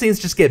action scenes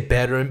just get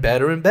better and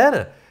better and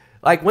better.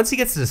 Like once he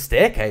gets to the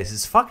staircase,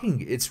 it's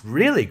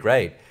really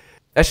great.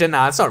 Actually,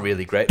 nah, it's not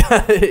really great.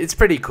 It's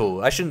pretty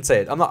cool. I shouldn't say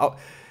it. I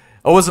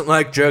wasn't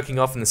like jerking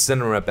off in the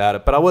cinema about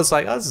it, but I was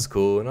like, oh, this is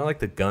cool. And I like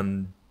the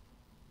gun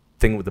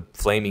thing with the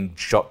flaming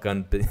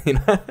shotgun, you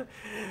know.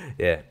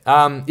 Yeah,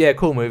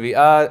 cool movie.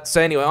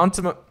 So anyway,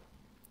 onto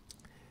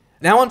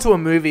a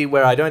movie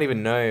where I don't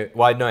even know.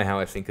 Well, I know how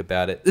I think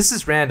about it. This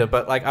is random,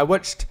 but like I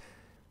recently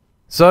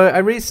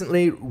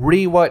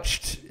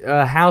rewatched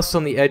House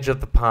on the Edge of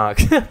the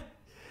Park. You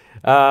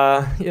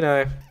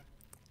know.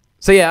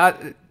 So yeah,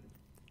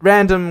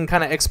 random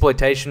kind of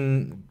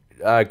exploitation,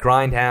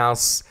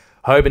 grindhouse,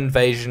 home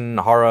invasion,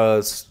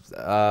 horrors,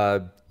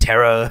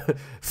 terror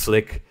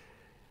flick.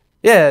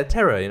 Yeah,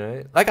 terror, you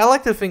know. Like, I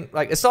like to think,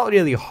 like, it's not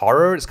really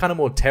horror, it's kind of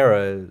more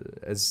terror.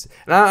 And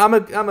I'm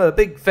a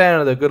big fan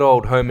of the good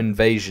old home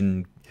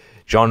invasion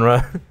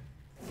genre.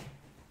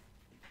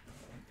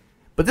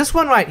 But this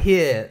one right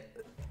here,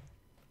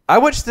 I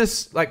watched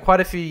this, like,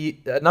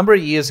 a number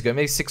of years ago,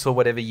 maybe 6 or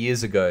whatever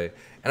years ago.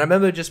 And I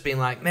remember just being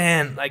like,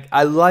 man, like,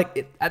 I like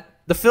it.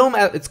 The film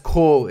at its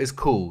core is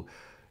cool.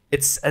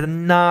 It's a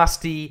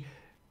nasty,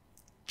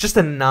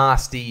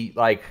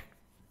 like,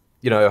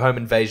 you know, home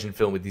invasion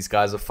film with these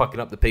guys are fucking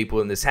up the people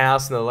in this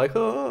house, and they're like,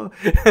 oh,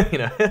 you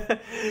know,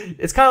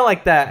 it's kind of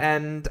like that.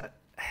 And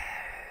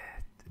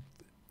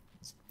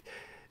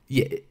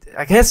yeah,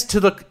 I guess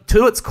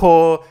to its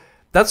core,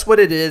 that's what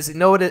it is. It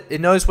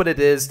knows what it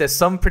is. There's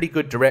some pretty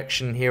good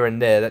direction here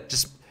and there that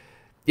just,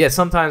 yeah,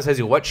 sometimes as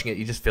you're watching it,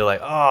 you just feel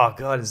like, oh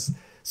God, it's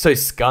so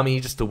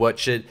scummy just to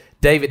watch it.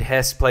 David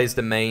Hess plays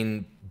the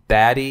main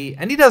baddie,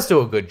 and he does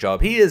do a good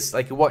job. He is,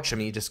 like, you watch him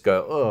and you just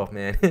go, oh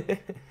man.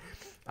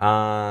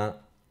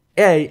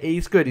 Yeah,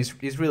 he's good.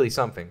 He's really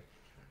something.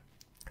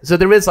 So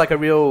there is like a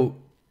real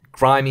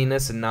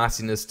griminess and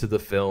nastiness to the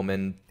film,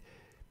 and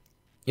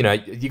you know,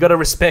 you got to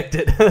respect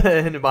it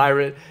and admire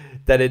it,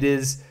 that it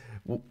is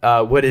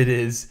what it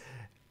is.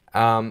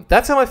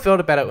 That's how I felt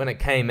about it when it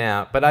came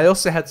out. But I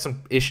also had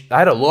I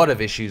had a lot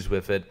of issues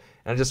with it,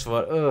 and I just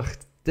thought, ugh,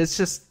 there's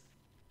just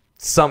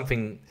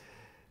something.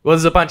 Well,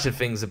 there's a bunch of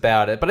things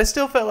about it, but I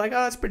still felt like,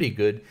 oh, it's pretty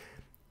good.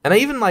 And I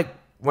even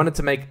wanted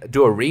to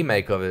do a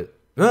remake of it.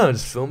 No,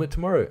 just film it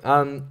tomorrow.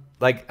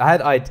 I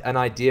had an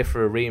idea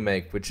for a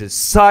remake, which is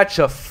such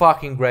a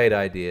fucking great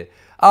idea.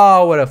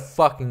 Oh, what a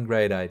fucking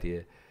great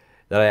idea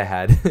that I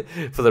had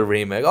for the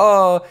remake.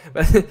 Oh,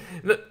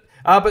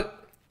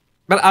 but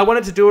I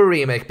wanted to do a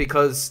remake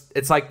because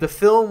it's like the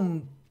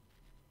film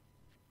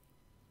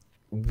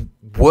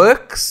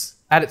works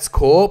at its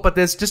core, but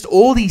there's just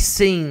all these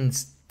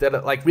scenes that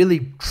are like really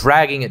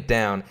dragging it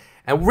down.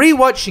 And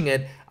rewatching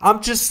it,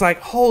 I'm just like,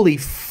 holy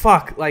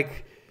fuck!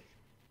 Like,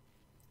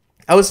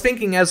 I was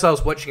thinking as I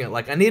was watching it,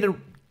 like, I need to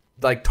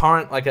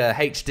torrent like a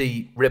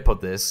HD rip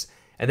of this,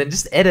 and then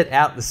just edit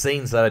out the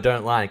scenes that I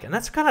don't like, and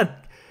that's kind of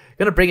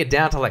gonna bring it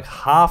down to like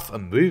half a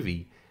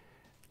movie.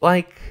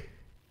 Like,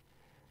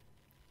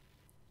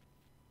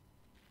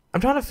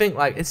 I'm trying to think.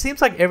 Like, it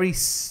seems like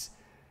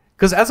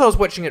because as I was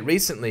watching it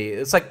recently,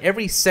 it's like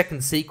every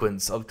second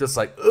sequence of just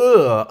like,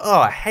 ugh, oh,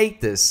 I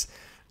hate this.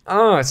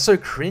 Oh, it's so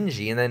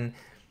cringy. And then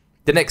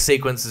the next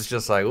sequence is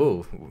just like,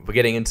 oh, we're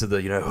getting into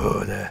the,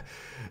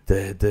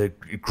 the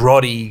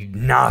grotty,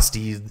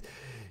 nasty,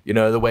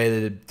 the way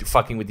they're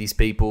fucking with these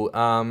people.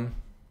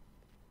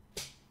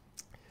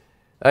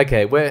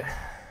 Okay,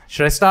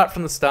 should I start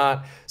from the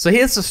start? So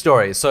here's the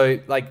story. So,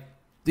 like,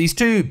 these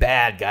two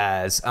bad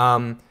guys,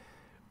 one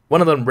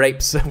of them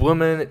rapes a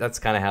woman. That's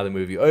kind of how the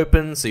movie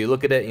opens. So you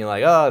look at it and you're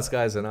like, oh, this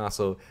guy's an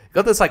asshole.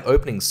 Got this like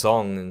opening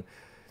song, and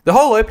the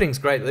whole opening's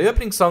great. The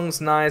opening song's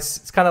nice.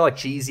 It's kind of like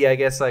cheesy, I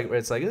guess, like where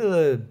it's like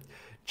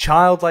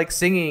childlike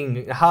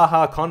singing,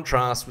 ha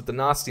contrast with the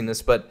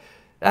nastiness, but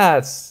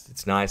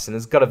it's nice, and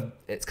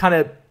it's kind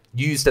of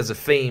used as a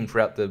theme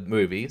throughout the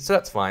movie, so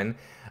that's fine.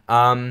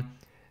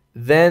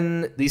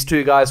 Then these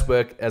two guys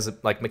work as a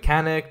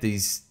mechanic.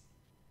 This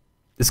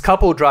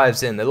couple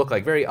drives in. They look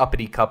like very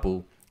uppity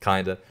couple,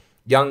 kind of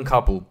young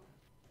couple,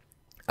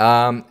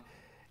 and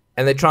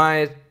they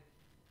try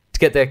to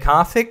get their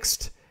car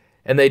fixed,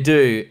 and they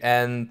do,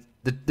 and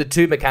the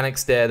two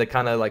mechanics there, they're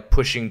kind of like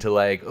pushing to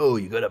like, oh,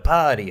 you got a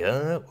party,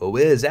 huh? Well,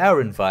 where's our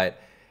invite?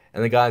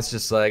 And the guy's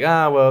just like,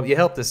 well, you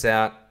helped us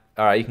out,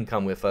 all right, you can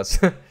come with us.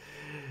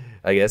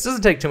 I guess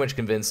doesn't take too much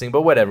convincing,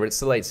 but whatever, it's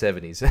the late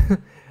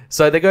 70s.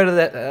 So they go to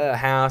that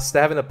house,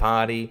 they're having a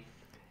party,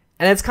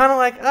 and it's kind of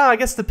like, I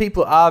guess the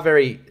people are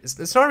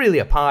it's not really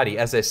a party,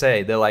 as they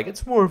say. They're like,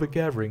 it's more of a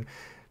gathering.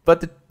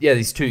 But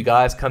these two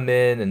guys come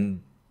in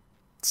and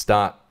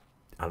start,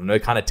 I don't know,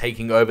 kind of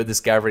taking over this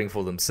gathering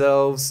for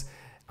themselves.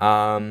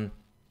 And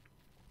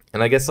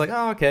I guess like,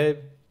 okay,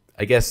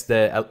 I guess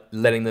they're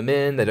letting them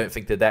in. They don't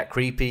think they're that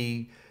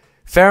creepy.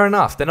 Fair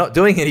enough. They're not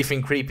doing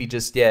anything creepy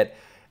just yet.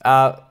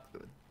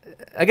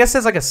 I guess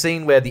there's like a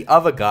scene where the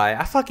other guy,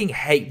 I fucking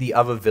hate the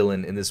other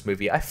villain in this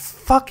movie. I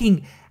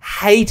fucking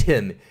hate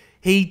him.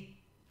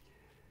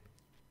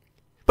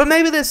 But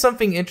maybe there's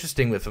something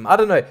interesting with him. I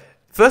don't know.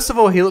 First of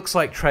all, he looks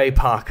like Trey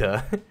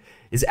Parker.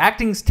 His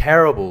acting's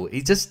terrible.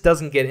 He just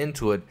doesn't get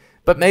into it.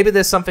 But maybe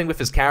there's something with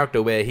his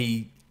character where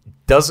he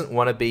doesn't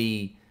want to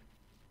be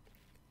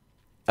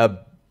a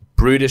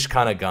brutish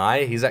kind of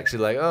guy. He's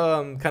actually like,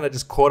 I'm kind of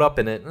just caught up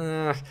in it.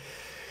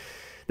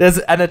 There's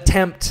an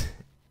attempt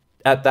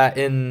at that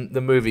in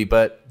the movie,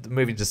 but the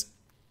movie just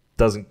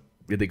doesn't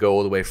really go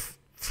all the way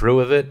through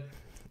with it,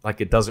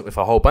 like it doesn't with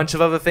a whole bunch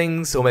of other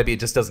things, or maybe it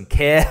just doesn't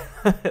care.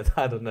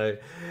 I don't know.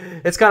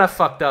 It's kind of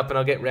fucked up, and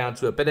I'll get round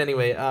to it. But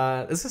anyway,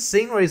 there's a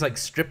scene where he's like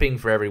stripping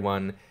for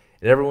everyone,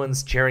 and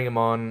everyone's cheering him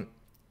on.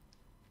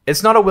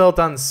 It's not a well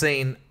done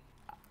scene.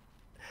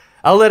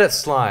 I'll let it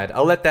slide.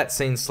 I'll let that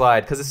scene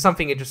slide, because there's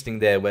something interesting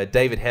there where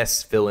David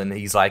Hess villain,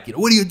 he's like,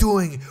 what are you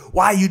doing?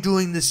 Why are you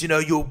doing this?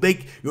 You're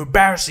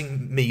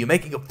embarrassing me. You're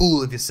making a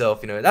fool of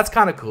yourself. That's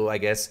kind of cool, I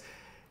guess.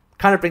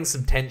 Kind of brings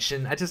some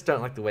tension. I just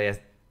don't like the way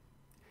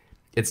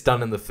it's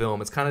done in the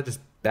film. It's kind of just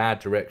bad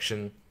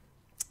direction.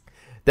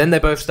 Then they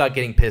both start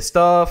getting pissed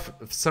off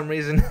for some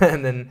reason,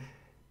 and then,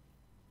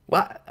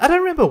 I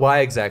don't remember why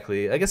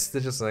exactly. I guess they're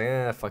just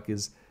like, fuck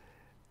yous.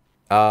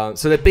 So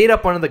they beat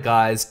up one of the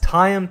guys,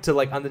 tie him to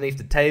like underneath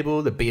the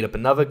table. They beat up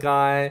another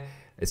guy.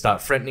 They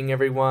start threatening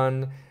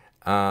everyone.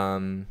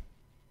 Oh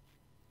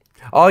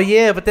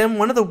yeah, but then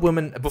one of the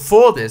women,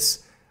 before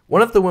this,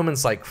 one of the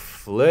women's like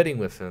flirting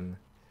with him.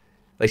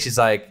 Like she's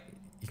like,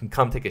 you can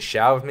come take a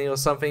shower with me or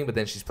something, but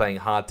then she's playing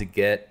hard to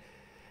get.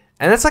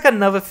 And that's like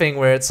another thing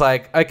where it's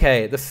like,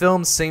 okay, the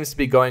film seems to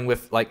be going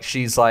with like,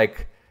 she's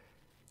like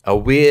a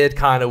weird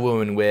kind of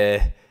woman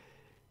where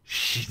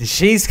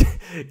she's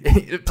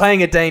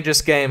playing a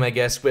dangerous game, I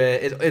guess, where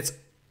it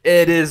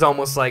is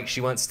almost like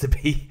she wants to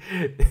be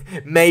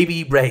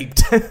maybe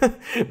raped,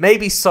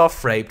 maybe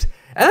soft raped,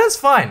 and that's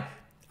fine.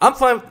 I'm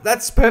fine.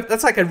 That's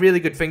like a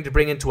really good thing to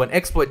bring into an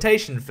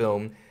exploitation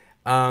film.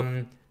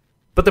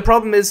 But the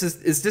problem is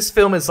this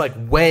film is like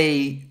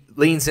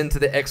leans into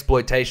the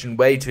exploitation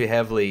way too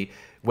heavily,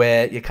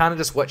 where you're kind of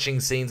just watching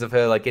scenes of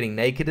her like getting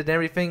naked and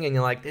everything, and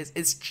you're like,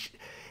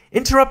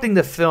 interrupting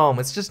the film.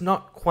 It's just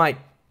not quite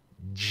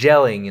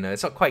gelling, you know.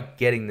 It's not quite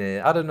getting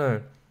there. I don't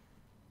know.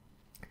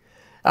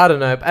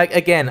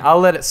 Again, I'll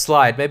let it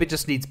slide. Maybe it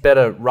just needs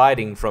better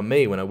writing from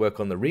me when I work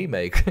on the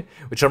remake,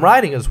 which I'm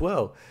writing as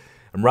well.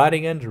 I'm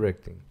writing and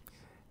directing.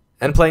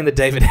 And playing the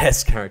David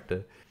Hess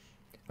character.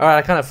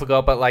 Alright, I kind of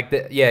forgot, but like,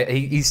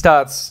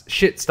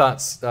 shit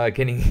starts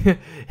getting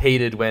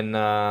heated when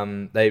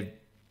the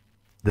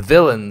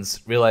villains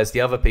realize the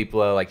other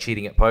people are like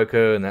cheating at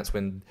poker, and that's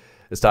when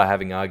they start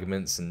having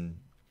arguments and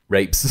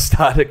rapes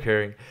start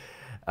occurring.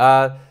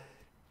 But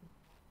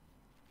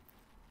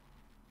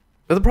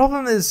the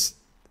problem is,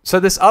 so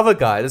this other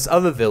guy, this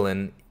other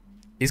villain,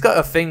 he's got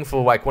a thing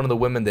for like one of the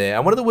women there,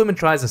 and one of the women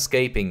tries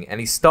escaping, and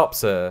he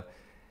stops her.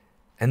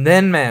 And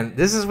then, man,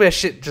 this is where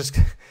shit just,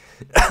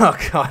 oh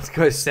god,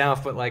 goes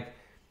south. But like,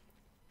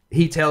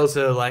 he tells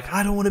her like,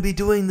 I don't want to be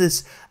doing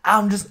this.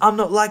 I'm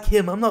not like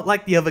him. I'm not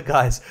like the other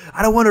guys.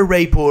 I don't want to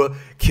rape or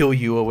kill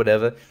you or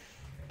whatever.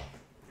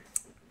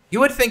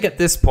 You would think at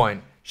this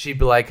point she'd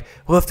be like,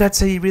 well, if that's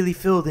how you really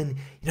feel, then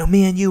you know,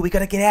 me and you, we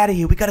gotta get out of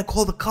here. We gotta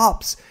call the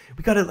cops.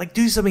 We gotta like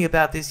do something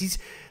about this.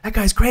 That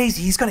guy's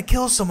crazy. He's gonna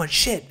kill someone.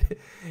 Shit,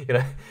 you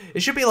know,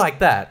 it should be like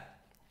that.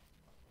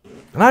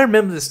 And I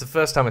remember this the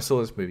first time I saw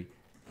this movie.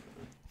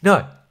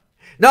 No,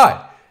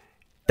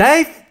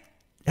 they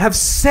have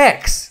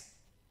sex.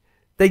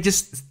 They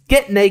just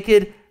get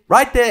naked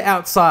right there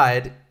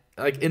outside,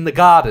 like in the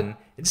garden,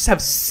 and just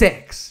have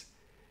sex.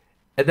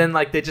 And then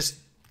like they just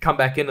come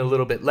back in a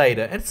little bit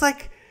later, and it's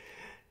like,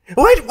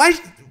 why,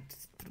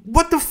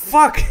 what the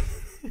fuck?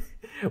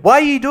 Why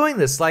are you doing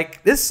this?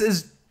 Like, this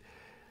is,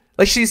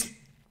 like, she's,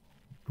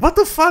 what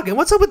the fuck? And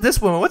what's up with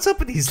this woman? What's up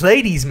with these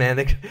ladies,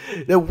 man?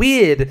 They're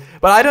weird.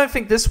 But I don't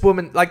think this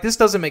woman, like, this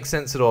doesn't make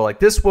sense at all. Like,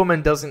 this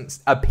woman doesn't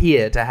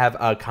appear to have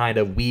a kind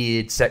of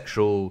weird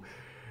sexual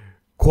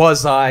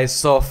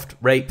quasi-soft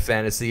rape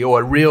fantasy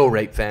or a real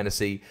rape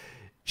fantasy.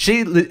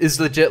 She is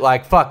legit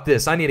like, fuck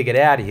this. I need to get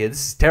out of here.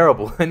 This is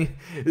terrible.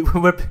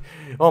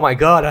 Oh my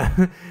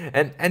god.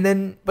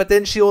 But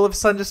then she all of a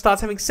sudden just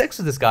starts having sex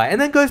with this guy and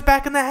then goes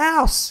back in the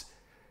house.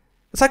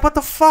 It's like, what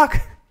the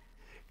fuck?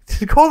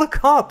 Call the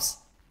cops.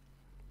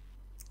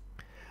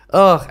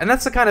 Ugh, and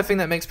that's the kind of thing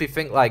that makes me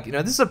think, like, you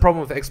know, this is a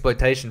problem with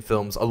exploitation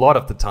films a lot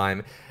of the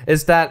time,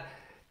 is that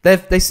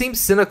they seem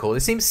cynical. They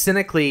seem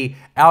cynically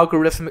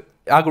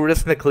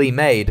algorithmically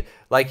made.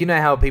 Like, you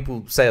know how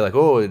people say, like,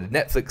 oh,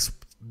 Netflix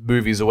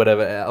movies or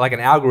whatever, like an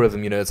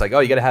algorithm, you know, it's like, oh,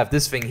 you gotta have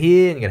this thing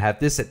here, and you gotta have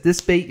this at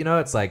this beat, you know,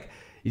 it's like,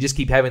 you just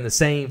keep having the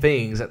same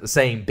things at the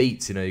same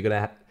beats, you know, you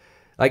gotta have,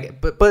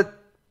 like, but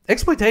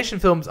exploitation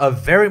films are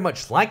very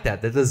much like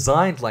that. They're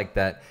designed like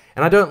that,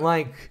 and I don't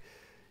like,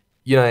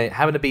 you know,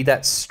 having to be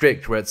that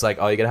strict where it's like,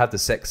 oh, you gotta have the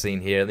sex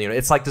scene here, and, you know,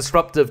 it's like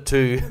disruptive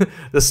to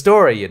the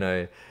story, you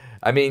know.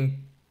 I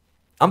mean,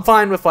 I'm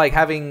fine with like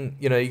having,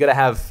 you know, you gotta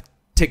have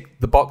tick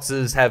the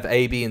boxes, have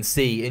A, B, and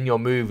C in your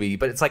movie,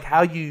 but it's like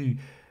how you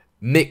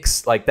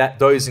mix like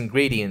those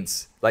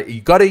ingredients, like you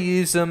gotta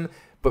use them,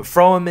 but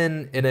throw them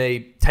in a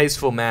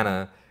tasteful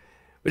manner,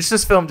 which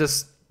this film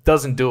just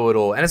doesn't do at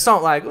all. And it's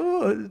not like,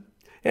 oh,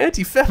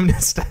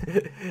 anti-feminist.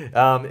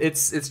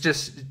 It's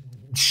just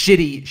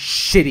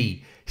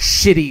shitty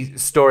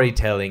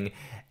storytelling,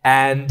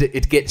 and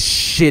it gets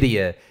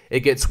shittier.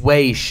 It gets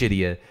way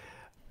shittier.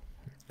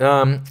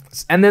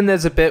 And then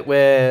there's a bit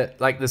where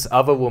like this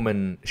other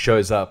woman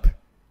shows up,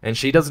 and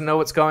she doesn't know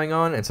what's going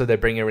on, and so they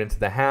bring her into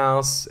the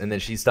house, and then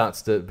she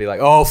starts to be like,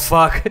 oh,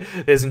 fuck,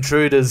 there's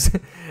intruders.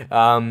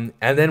 And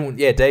then,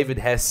 yeah, David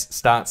Hess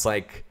starts,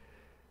 like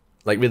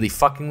really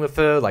fucking with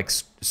her, like,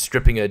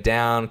 stripping her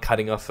down,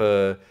 cutting off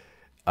her,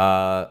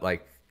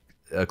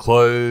 her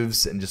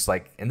clothes, and just,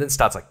 like, and then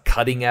starts, like,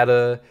 cutting at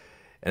her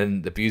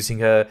and abusing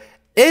her.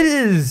 It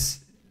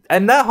is,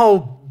 and that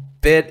whole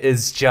bit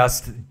is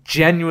just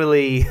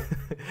genuinely,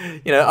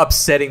 you know,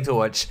 upsetting to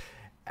watch.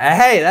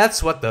 Hey,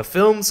 that's what the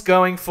film's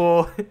going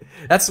for.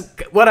 That's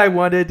what I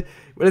wanted.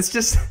 But it's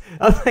just,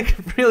 I'm like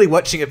really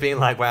watching it being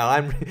like, wow,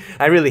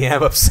 I really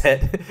am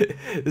upset.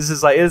 This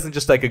is like, it isn't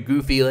just like a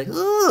goofy like,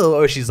 oh,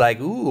 or she's like,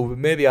 ooh,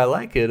 maybe I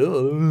like it.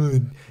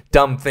 Oh,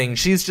 dumb thing.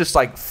 She's just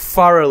like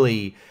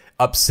thoroughly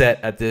upset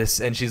at this,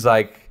 and she's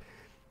like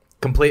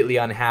completely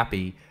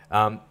unhappy.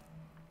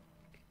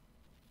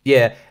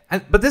 Yeah,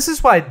 but this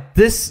is why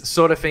this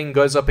sort of thing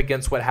goes up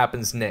against what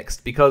happens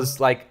next, because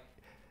like,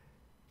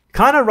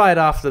 kind of right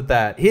after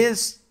that,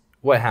 here's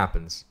what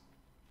happens.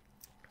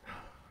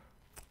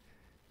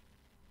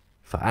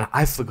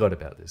 I forgot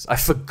about this. I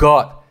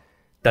forgot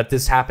that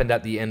this happened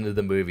at the end of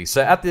the movie.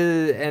 So at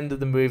the end of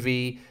the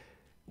movie,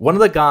 one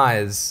of the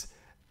guys,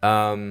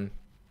 by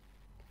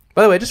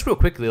the way, just real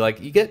quickly,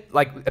 like you get,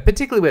 like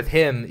particularly with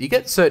him, you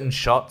get certain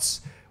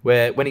shots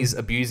where when he's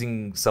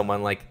abusing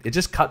someone, like it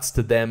just cuts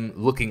to them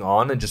looking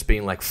on and just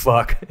being like,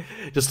 fuck,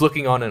 just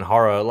looking on in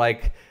horror.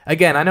 Like,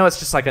 again, I know it's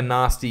just like a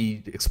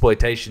nasty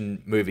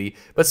exploitation movie,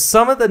 but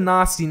some of the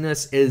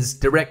nastiness is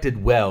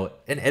directed well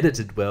and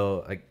edited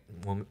well, like,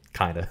 well,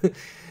 kind of.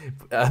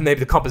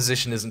 Maybe the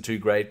composition isn't too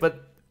great,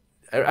 but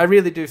I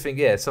really do think,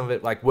 yeah, some of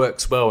it like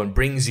works well and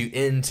brings you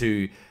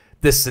into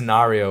this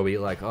scenario where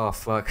you're like, oh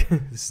fuck,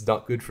 this is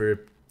not good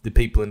for the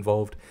people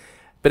involved.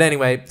 But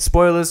anyway,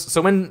 spoilers.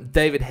 So when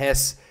David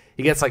Hess,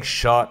 he gets like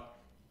shot,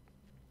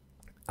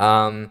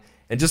 and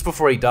just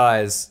before he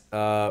dies,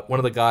 one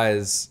of the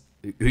guys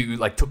who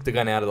like took the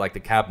gun out of like the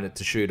cabinet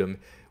to shoot him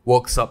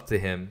walks up to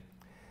him,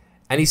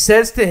 and he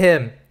says to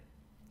him,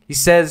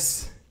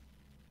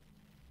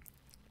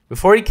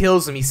 before he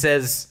kills him, he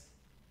says,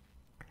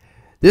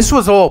 "This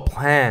was all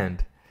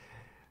planned.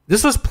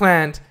 This was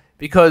planned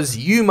because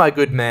you, my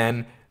good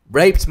man,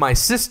 raped my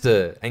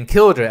sister and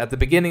killed her at the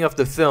beginning of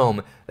the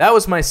film. That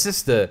was my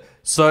sister.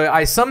 So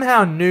I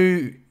somehow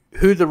knew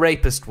who the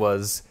rapist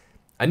was.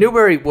 I knew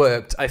where he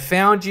worked. I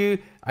found you.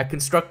 I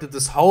constructed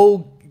this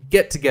whole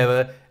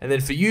get-together, and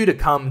then for you to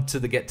come to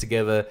the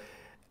get-together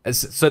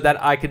so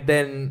that I could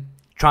then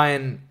try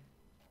and,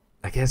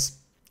 I guess,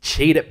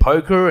 cheat at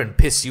poker and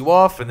piss you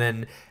off and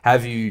then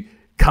have you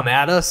come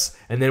at us,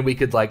 and then we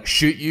could, like,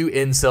 shoot you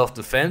in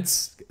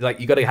self-defense. Like,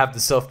 you got to have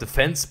the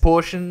self-defense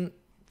portion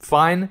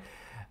fine.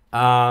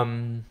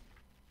 And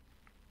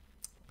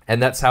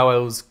that's how I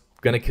was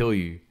going to kill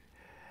you.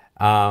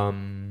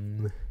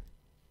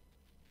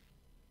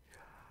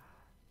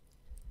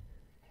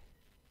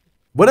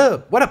 What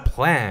a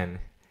plan.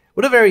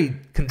 What a very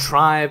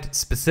contrived,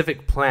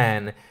 specific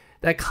plan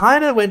that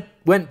kind of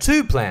went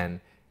to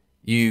plan.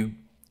 You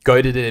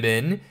goaded him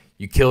in.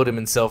 You killed him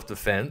in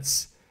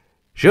self-defense.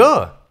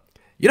 Sure.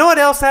 You know what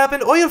else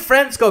happened? All your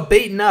friends got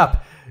beaten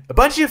up. A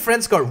bunch of your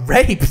friends got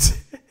raped.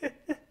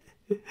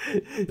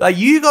 Like,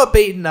 you got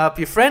beaten up.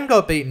 Your friend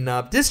got beaten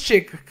up. This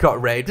chick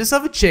got raped. This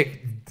other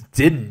chick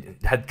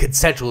had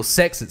consensual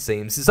sex, it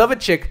seems. This other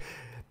chick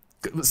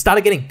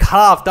started getting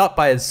carved up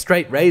by a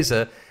straight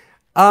razor.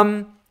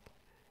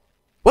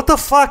 What the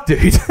fuck,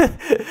 dude?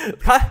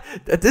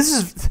 This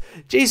is...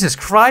 Jesus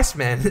Christ,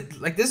 man.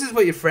 Like, this is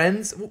what your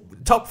friends...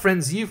 Top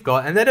friends you've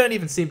got, and they don't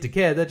even seem to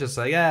care. They're just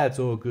like, it's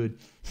all good.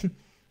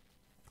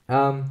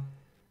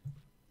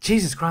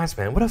 Jesus Christ,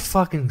 man. What a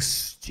fucking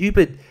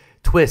stupid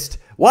twist.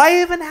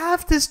 Why even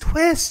have this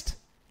twist?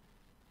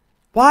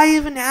 Why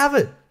even have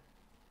it?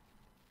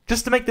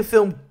 Just to make the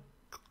film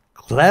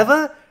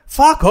clever?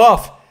 Fuck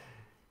off.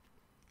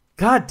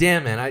 God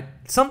damn, man.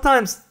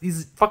 Sometimes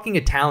these fucking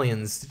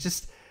Italians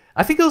just...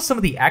 I think it was some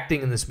of the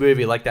acting in this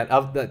movie, like that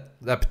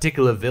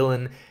particular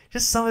villain.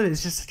 Just some of it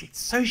is just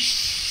so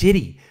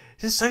shitty.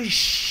 Just so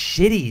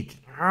shitty.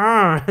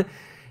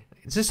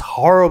 It's just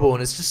horrible,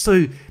 and it's just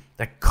so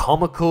like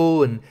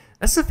comical. And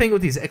that's the thing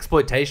with these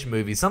exploitation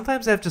movies.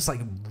 Sometimes they have just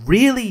like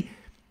really...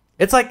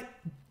 It's like...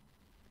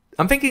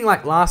 I'm thinking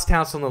like Last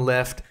House on the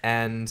Left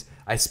and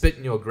I Spit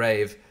in Your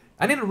Grave.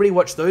 I need to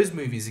rewatch those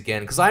movies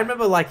again because I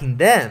remember liking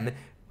them,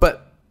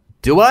 but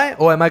do I?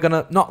 Or am I going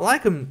to not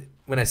like them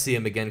when I see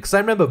them again? Because I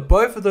remember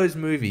both of those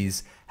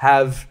movies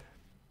have...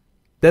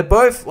 They're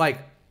both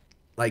like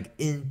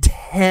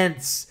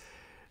intense,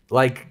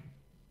 like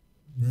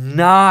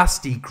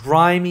nasty,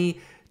 grimy,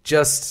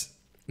 just,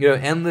 you know,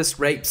 endless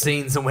rape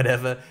scenes and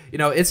whatever. You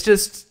know, it's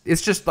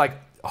just like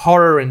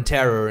horror and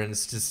terror, and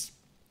it's just,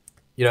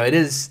 you know, it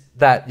is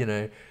that, you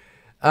know,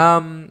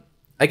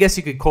 I guess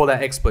you could call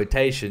that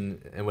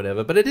exploitation and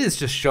whatever, but it is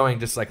just showing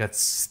just like a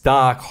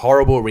stark,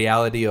 horrible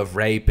reality of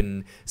rape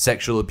and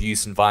sexual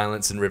abuse and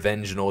violence and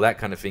revenge and all that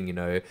kind of thing, you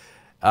know,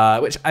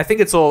 which I think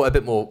it's all a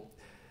bit more,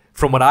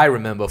 from what I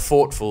remember,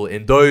 thoughtful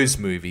in those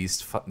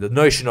movies. The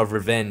notion of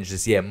revenge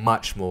is,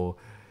 much more,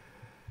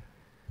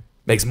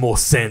 makes more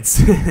sense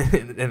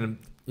in,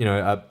 you know,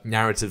 a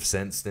narrative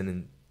sense than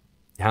in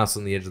House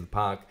on the Edge of the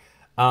Park.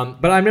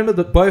 But I remember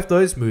that both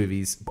those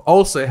movies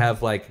also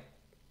have like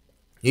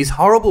these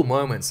horrible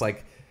moments.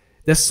 Like,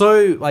 they're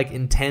so like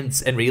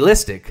intense and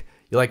realistic.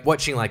 You're like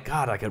watching like,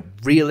 God, like a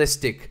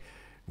realistic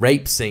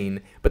rape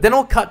scene, but then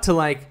I'll cut to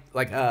like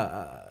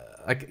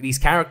these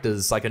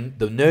characters, like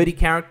the nerdy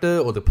character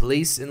or the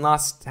police in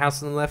Last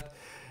House on the Left.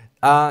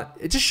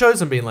 It just shows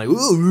them being like,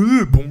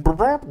 ooh, boom, boom,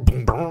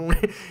 boom, boom.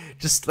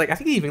 Just like, I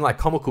think even like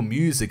comical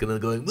music, and then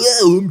going,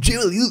 whoa, I'm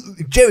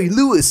Jerry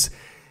Lewis.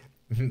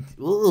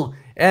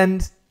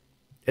 And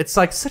it's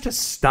like such a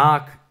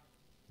stark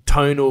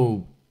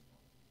tonal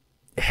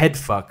head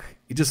fuck.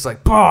 You're just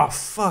like, oh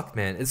fuck,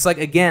 man. It's like,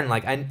 again,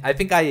 like I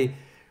think I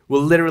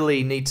will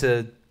literally need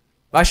to...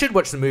 I should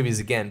watch the movies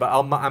again, but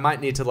I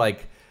might need to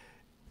like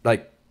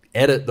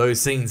edit those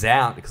scenes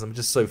out because I'm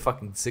just so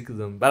fucking sick of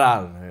them. But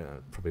I don't know. I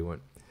probably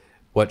won't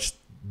watch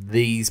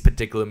these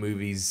particular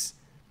movies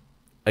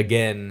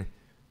again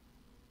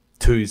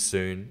too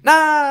soon.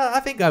 Nah,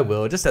 I think I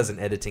will, just as an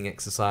editing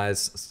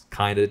exercise,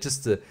 kind of,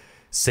 just to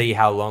see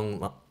how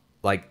long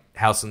like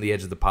House on the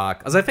Edge of the Park,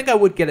 because I think I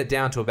would get it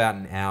down to about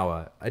an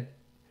hour.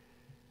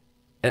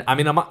 I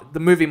mean, the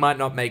movie might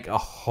not make a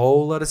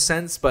whole lot of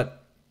sense,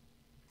 but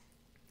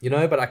you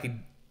know, but I could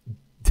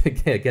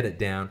get it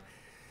down.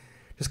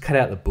 Just cut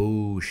out the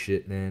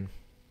bullshit, man.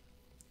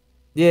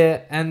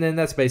 Yeah, and then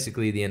that's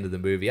basically the end of the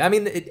movie. I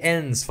mean, it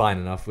ends fine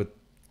enough with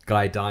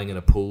guy dying in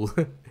a pool.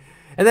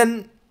 And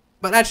then,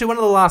 but actually one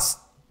of the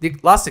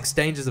last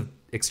exchanges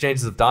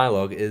of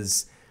dialogue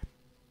is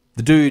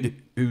the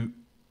dude who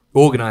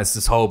organized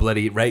this whole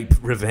bloody rape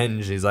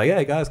revenge. He's like,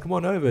 hey guys, come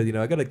on over.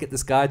 I got to get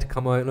this guy to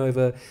come on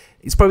over.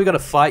 He's probably going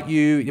to fight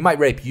you. He might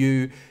rape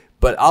you,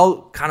 but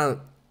I'll kind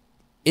of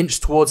inch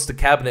towards the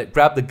cabinet,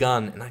 grab the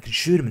gun, and I can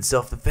shoot him in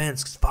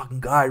self-defense because fucking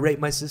guy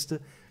raped my sister.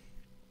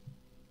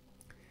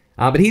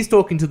 But he's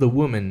talking to the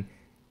woman,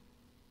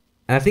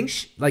 and I think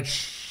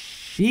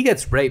she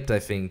gets raped, I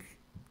think.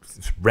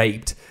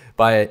 Raped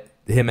by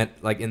him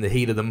in the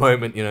heat of the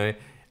moment,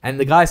 And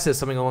the guy says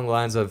something along the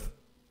lines of,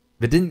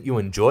 but didn't you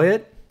enjoy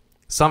it?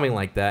 Something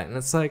like that. And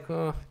it's like,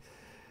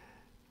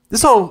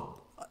 this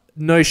whole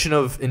notion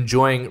of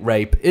enjoying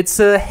rape, it's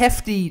a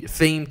hefty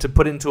theme to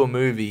put into a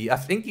movie. I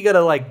think you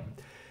gotta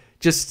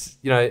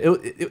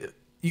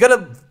you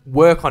gotta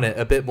work on it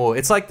a bit more.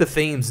 It's like the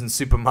themes in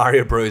Super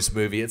Mario Bros.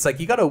 Movie. It's like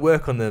you gotta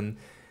work on them.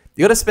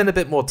 You gotta spend a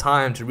bit more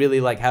time to really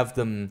have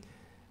them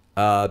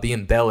be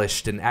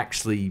embellished and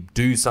actually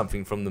do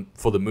something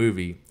for the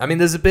movie. I mean,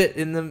 there's a bit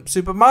in the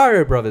Super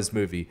Mario Brothers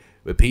movie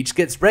where Peach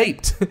gets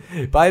raped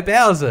by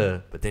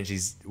Bowser, but then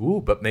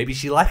but maybe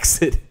she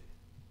likes it.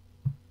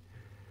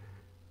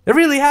 It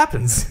really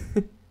happens.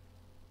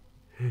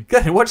 Go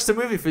ahead and watch the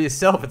movie for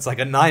yourself. It's like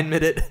a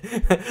 9-minute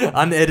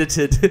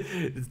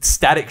unedited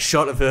static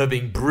shot of her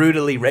being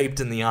brutally raped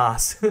in the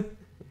ass.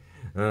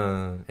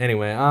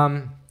 Anyway,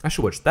 I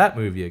should watch that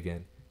movie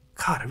again.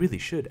 God, I really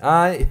should.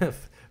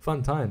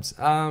 Fun times.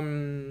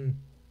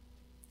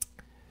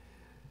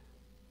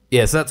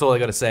 Yeah, so that's all I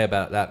got to say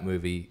about that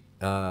movie.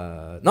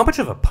 Not much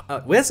of a...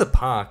 where's the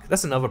park?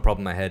 That's another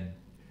problem I had.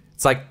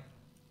 It's like,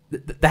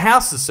 the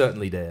house is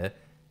certainly there.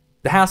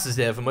 The house is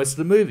there for most of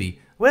the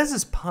movie. Where's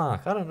this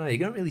park? I don't know. You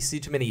don't really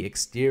see too many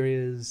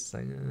exteriors.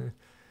 And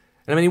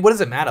I mean, what does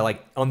it matter?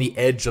 On the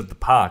edge of the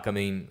park, I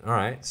mean, all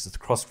right, it's just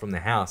across from the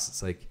house.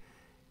 It's like,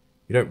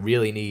 you don't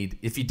really need...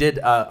 If you did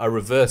a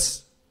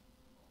reverse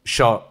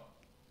shot,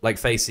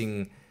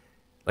 facing...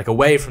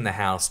 away from the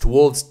house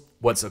towards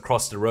what's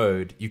across the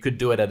road, you could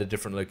do it at a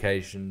different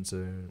location, so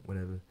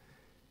whatever.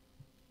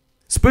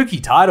 Spooky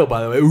title,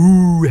 by the way.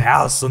 Ooh,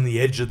 house on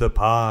the edge of the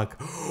park.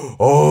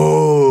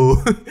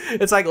 Oh,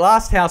 it's like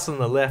last house on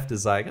the left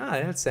is like,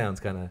 that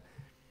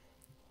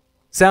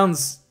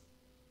sounds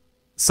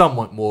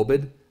somewhat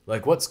morbid.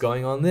 Like, what's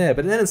going on there?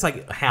 But then it's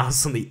like a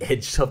house on the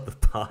edge of the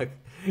park.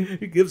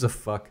 Who gives a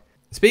fuck?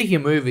 Speaking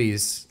of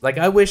movies,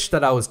 I wish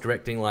that I was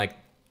directing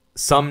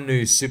some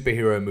new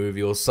superhero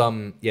movie or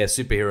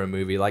superhero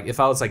movie. If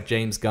I was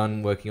James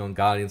Gunn working on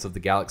Guardians of the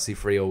Galaxy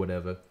 3 or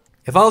whatever.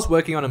 If I was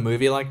working on a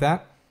movie like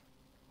that,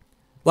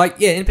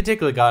 in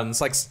particular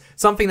Guardians,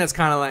 something that's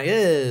kind of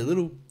a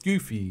little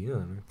goofy,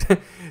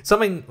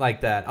 something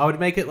like that. I would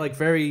make it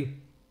very,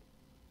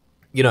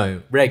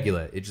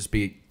 regular. It'd just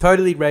be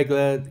totally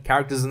regular. The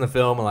characters in the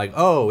film are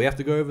oh, we have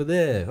to go over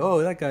there.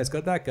 Oh, that guy's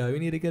got that guy. We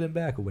need to get him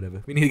back or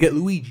whatever. We need to get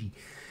Luigi.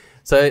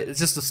 So it's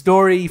just a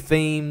story,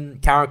 theme,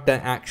 character,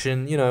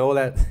 action, all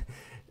that.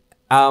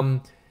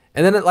 And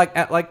then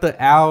at the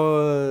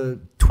hour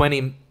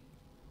 20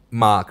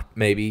 mark,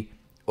 maybe,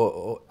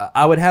 or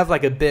I would have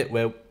a bit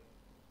where,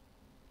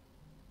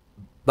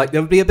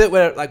 there would be a bit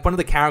where one of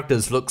the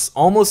characters looks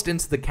almost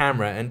into the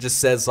camera and just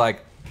says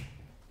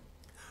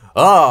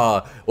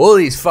all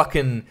these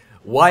fucking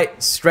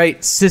white,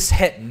 straight,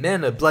 cis-het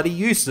men are bloody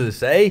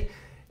useless, eh?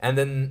 And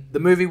then the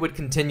movie would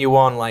continue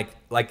on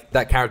like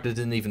that character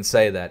didn't even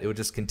say that. It would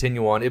just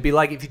continue on. It'd be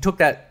like if you took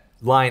that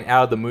line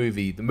out of the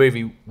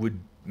movie would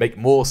make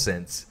more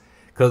sense.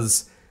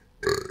 Because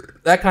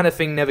that kind of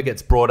thing never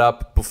gets brought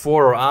up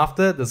before or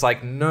after. There's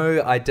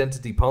no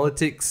identity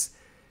politics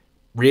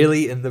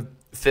really in the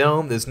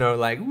film. There's no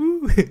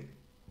woo.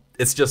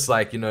 It's just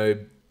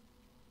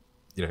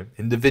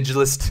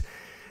individualist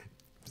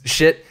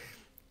shit.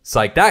 It's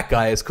that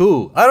guy is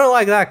cool. I don't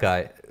like that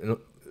guy.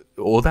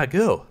 Or that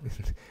girl.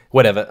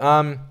 Whatever.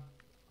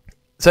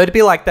 So it'd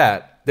be like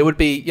that. There would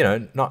be,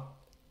 not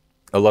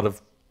a lot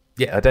of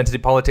identity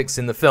politics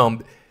in the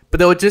film, but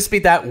there would just be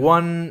that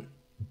one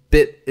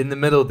bit in the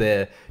middle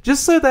there,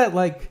 just so that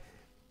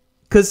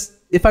because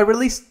if I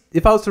was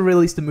to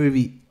release the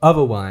movie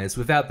otherwise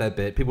without that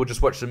bit, people would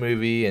just watch the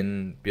movie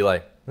and be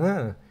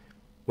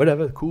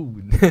whatever, cool,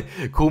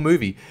 cool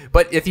movie.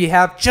 But if you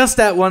have just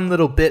that one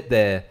little bit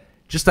there,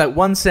 just that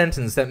one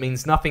sentence that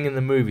means nothing in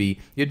the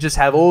movie, you'd just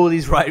have all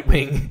these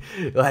right-wing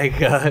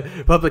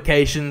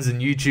publications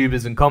and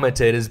YouTubers and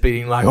commentators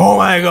being oh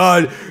my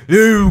god,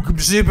 new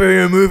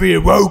superhero movie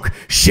woke,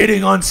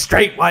 shitting on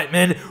straight white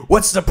men,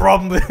 what's the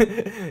problem?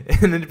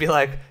 And it'd be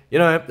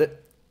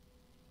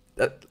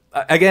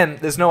again,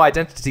 there's no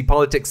identity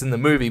politics in the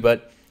movie,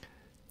 but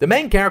the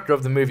main character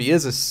of the movie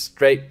is a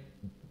straight,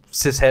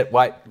 cishet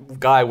white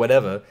guy,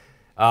 whatever.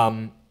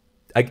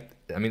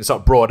 I mean, it's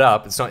not brought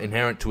up. It's not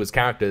inherent to his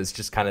character. It's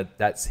just kind of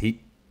that's who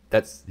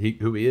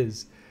he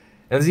is.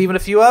 And there's even a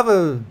few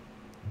other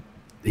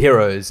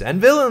heroes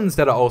and villains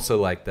that are also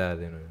like that.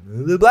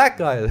 The black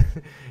guy,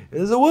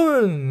 there's a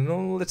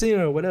woman,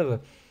 Latino,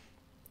 whatever.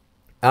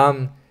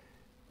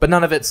 But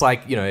none of it's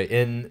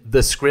in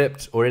the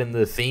script or in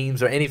the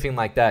themes or anything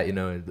like that.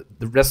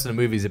 The rest of the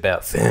movie is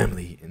about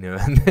family, and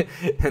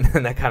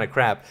that kind of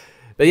crap.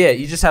 But yeah,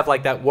 you just have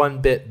like that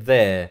one bit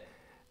there.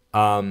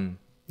 Yeah,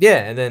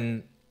 and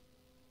then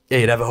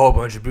you'd have a whole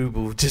bunch of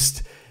people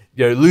just,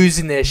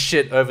 losing their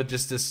shit over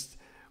just this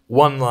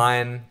one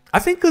line. I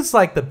think it's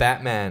like the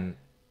Batman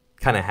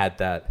kind of had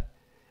that.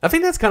 I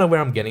think that's kind of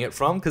where I'm getting it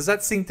from, because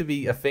that seemed to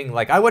be a thing.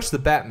 Like, I watched the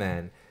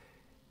Batman,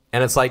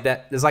 and it's like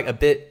that. There's like a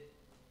bit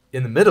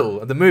in the middle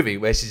of the movie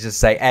where she just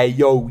say, "Hey,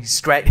 yo,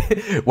 straight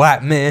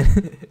white man."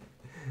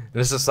 And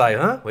it's just like,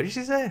 huh? What did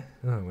she say?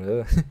 Oh,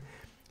 whatever.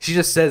 She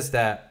just says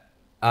that.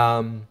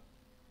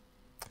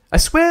 I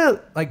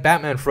swear, like,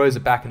 Batman throws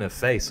it back in her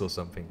face or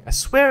something. I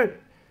swear,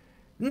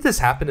 didn't this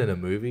happen in a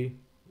movie?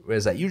 Where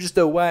it's like, "You just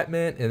a white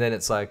man," and then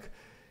it's like,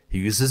 "He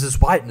uses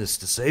his whiteness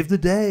to save the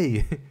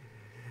day."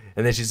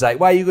 And then she's like,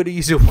 "Why are you going to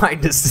use your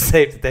whiteness to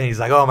save the day?" He's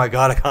like, "Oh my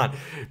God, I can't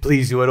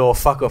please you at all.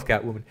 Fuck off,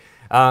 Catwoman."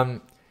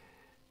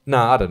 No,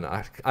 I don't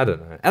know. I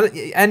don't know.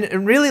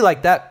 And really,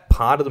 like, that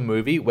part of the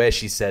movie where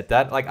she said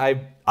that, like,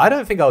 I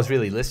don't think I was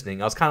really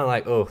listening. I was kind of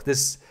like, oh,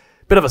 this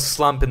bit of a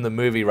slump in the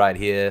movie right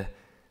here.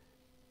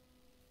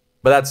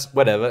 But that's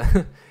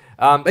whatever.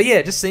 But yeah,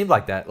 it just seemed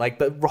like that. Like,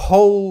 the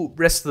whole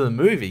rest of the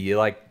movie, you're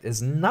like,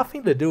 there's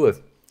nothing to do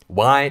with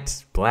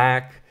white,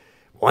 black,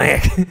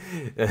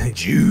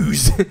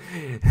 Jews,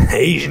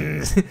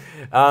 Asians,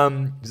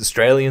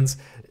 Australians.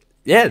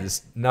 Yeah,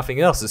 there's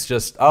nothing else. It's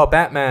just, oh,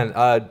 Batman,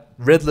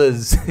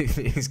 Riddler's,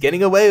 he's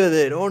getting away with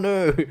it. Oh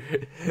no.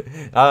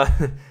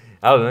 I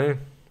don't know.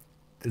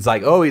 It's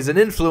like, oh, he's an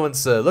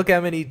influencer. Look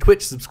how many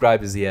Twitch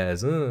subscribers he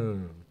has.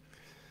 Oh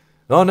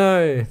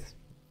no.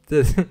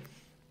 Even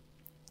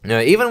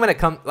when it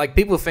comes, like,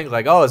 people think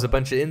like, oh, there's a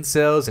bunch of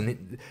incels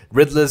and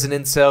Riddler's an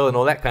incel and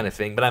all that kind of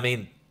thing. But I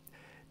mean,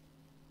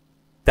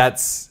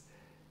 isn't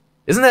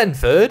that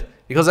inferred?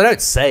 Because I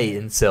don't say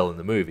incel in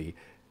the movie.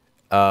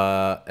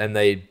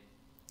 And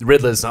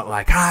Riddler's not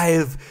like, "I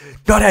have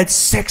not had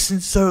sex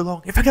in so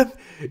long. If I can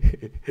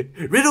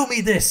riddle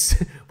me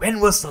this, when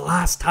was the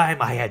last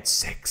time I had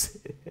sex?"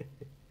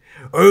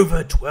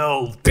 "Over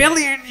 12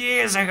 billion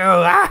years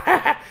ago."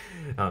 I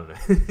don't know.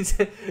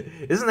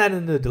 Isn't that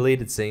in the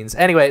deleted scenes?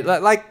 Anyway,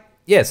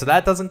 yeah, so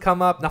that doesn't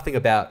come up. Nothing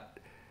about...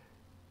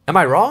 Am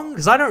I wrong?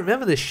 Because I don't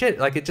remember this shit.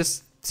 Like, it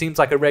just seems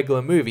like a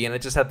regular movie, and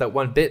it just had that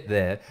one bit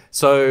there.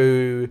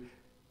 So,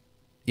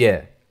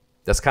 yeah.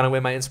 That's kind of where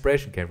my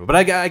inspiration came from. But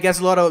I guess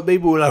a lot of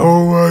people were like,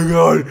 "Oh my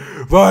God,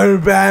 why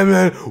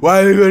Batman?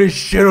 Why are you going to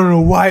shit on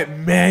a white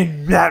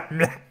man?"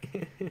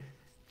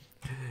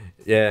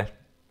 Yeah.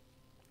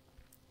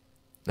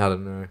 I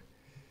don't know.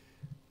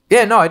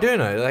 Yeah, no, I do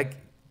know. Like,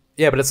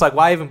 yeah, but it's like,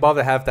 why even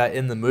bother have that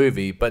in the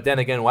movie? But then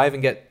again, why even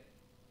get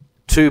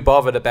too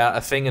bothered about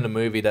a thing in a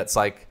movie that's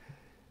like,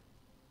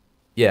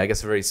 yeah, I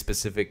guess a very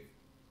specific,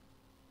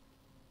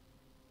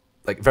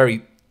 like,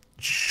 very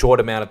short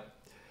amount of...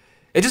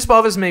 It just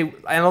bothers me,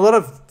 and a lot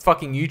of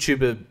fucking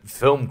YouTuber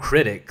film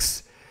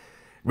critics,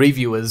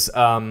 reviewers,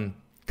 kind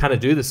of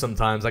do this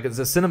sometimes. Like, it's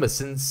a cinema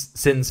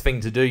sins thing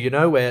to do,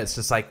 where it's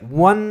just like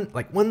one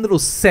little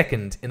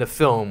second in a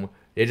film,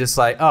 you're just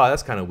like, oh,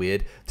 that's kind of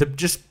weird. To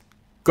just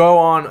go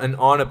on and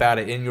on about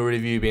it in your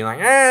review, being like,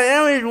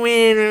 that was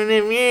weird.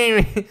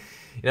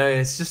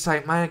 It's just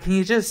like, man, can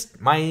you just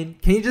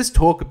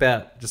talk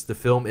about just the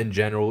film in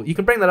general? You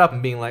can bring that up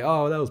and being like,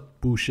 oh, that was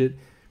bullshit.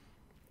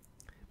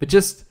 But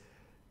just...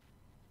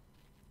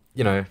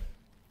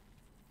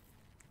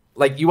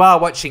 like, you are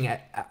watching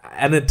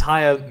an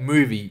entire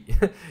movie.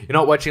 You're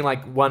not watching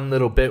like one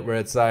little bit where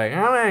it's like,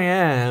 oh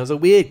yeah, it was a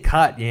weird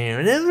cut, yeah,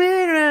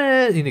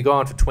 and you go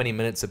on for 20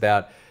 minutes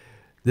about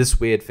this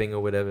weird thing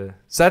or whatever.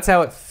 So that's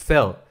how it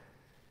felt.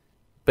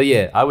 But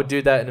yeah, I would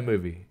do that in a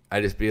movie.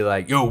 I'd just be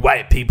like, "Yo,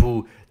 white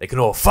people, they can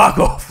all fuck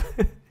off."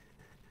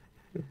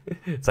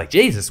 It's like,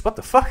 Jesus, what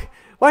the fuck?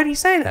 Why did he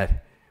say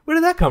that? Where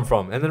did that come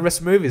from? And then the rest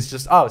of the movie is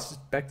just, oh, it's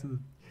just back to the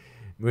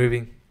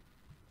movie.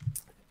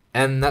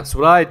 And that's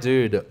what I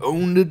do to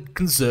own the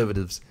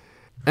conservatives.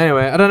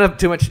 Anyway, I don't have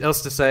too much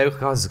else to say.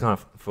 God, this is kind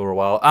of for a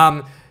while.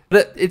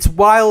 But it's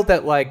wild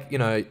that, like,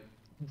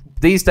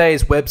 these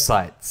days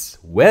websites,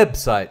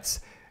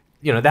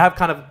 they have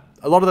kind of,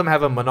 a lot of them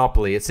have a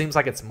monopoly. It seems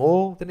like it's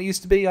more than it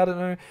used to be. I don't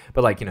know.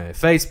 But like,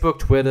 Facebook,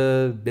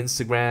 Twitter,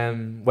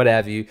 Instagram, what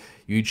have you,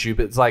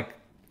 YouTube, it's like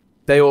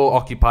they all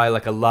occupy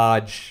like a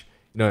large,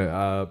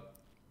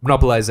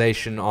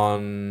 monopolization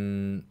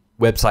on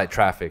website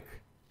traffic,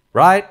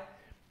 right?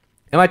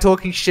 Am I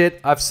talking shit?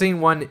 I've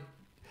seen one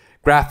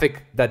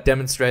graphic that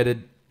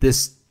demonstrated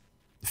this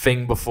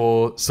thing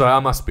before, so I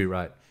must be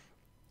right.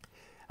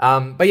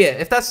 But yeah,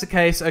 if that's the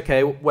case,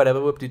 okay,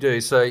 whatever, whoop-de-doo.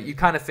 So you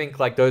kind of think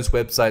like those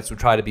websites would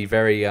try to be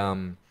very,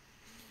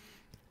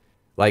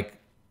 like,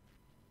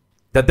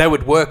 that they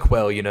would work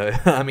well,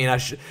 I mean,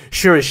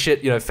 sure as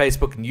shit,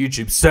 Facebook and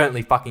YouTube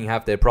certainly fucking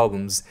have their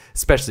problems,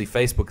 especially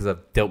Facebook, because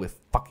I've dealt with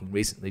fucking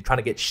recently, trying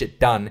to get shit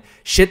done.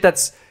 Shit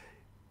that's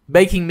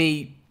making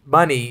me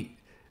money,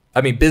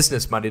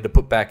 business money to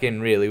put back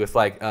in, really, with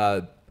like,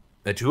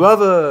 two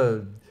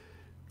other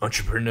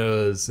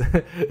entrepreneurs,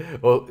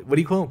 or what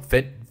do you call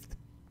them?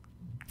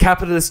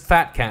 Capitalist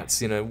fat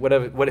cats,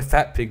 whatever,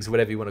 fat pigs,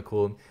 whatever you want to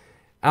call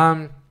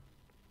them.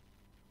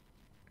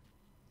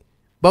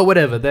 But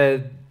whatever,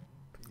 they're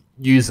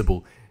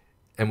usable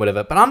and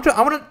whatever. But I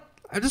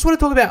just want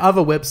to talk about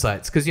other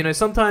websites because, you know,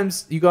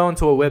 sometimes you go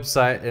onto a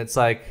website and it's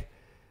like,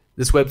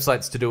 this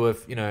website's to do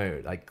with, you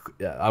know, like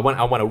I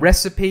want a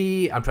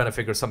recipe. I'm trying to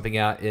figure something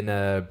out in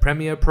a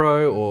Premiere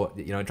Pro, or,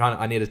 you know,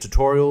 I need a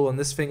tutorial on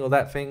this thing or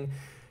that thing.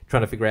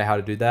 Trying to figure out how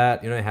to do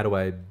that. You know, how do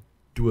I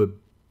do a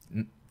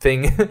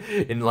thing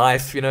in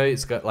life? You know,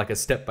 it's got like a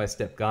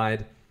step-by-step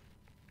guide.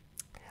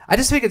 I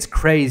just think it's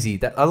crazy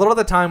that a lot of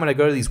the time when I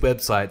go to these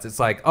websites, it's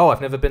like, oh,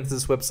 I've never been to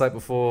this website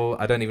before.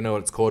 I don't even know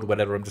what it's called,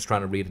 whatever. I'm just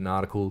trying to read an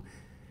article.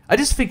 I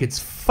just think it's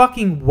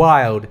fucking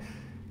wild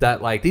that,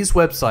 like, these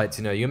websites,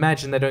 you know, you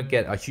imagine they don't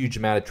get a huge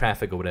amount of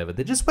traffic or whatever.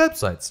 They're just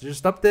websites. They're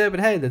just up there, but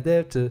hey, they're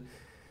there to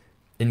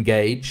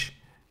engage.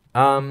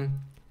 But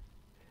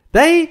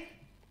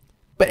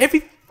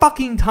every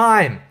fucking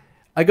time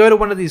I go to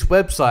one of these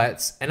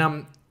websites and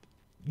I'm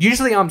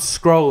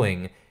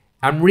scrolling,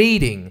 I'm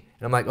reading,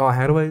 and I'm like, oh,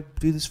 how do I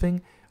do this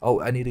thing? Oh,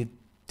 I need to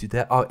do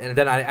that. Oh, and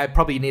then I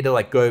probably need to,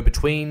 like, go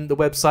between the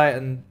website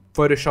and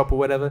Photoshop or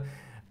whatever.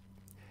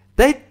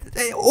 They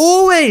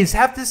always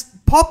have this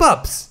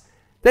pop-ups.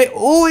 They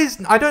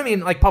always, I don't mean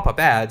like pop-up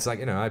ads, like,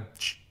 you know, I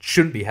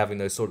shouldn't be having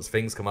those sorts of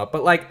things come up,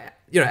 but like,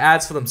 you know,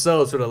 ads for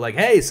themselves, sort of like,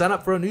 hey, sign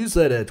up for a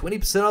newsletter,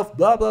 20% off,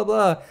 blah, blah,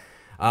 blah.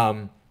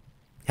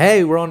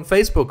 Hey, we're on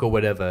Facebook or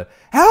whatever.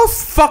 How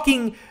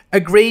fucking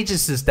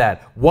egregious is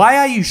that? Why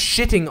are you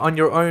shitting on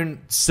your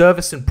own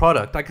service and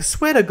product? Like, I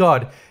swear to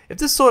God, if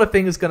this sort of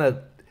thing is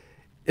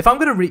if I'm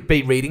gonna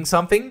be reading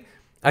something,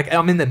 like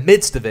I'm in the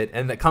midst of it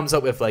and it comes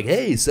up with like,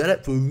 hey, sign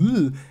up for,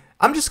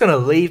 I'm just gonna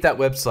leave that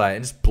website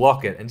and just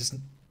block it and just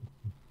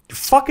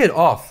fuck it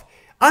off.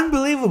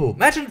 Unbelievable.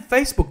 Imagine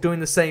Facebook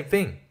doing the same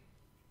thing.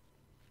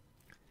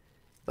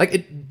 Like,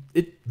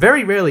 it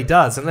very rarely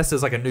does, unless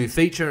there's like a new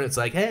feature and it's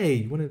like, hey,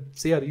 you want to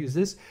see how to use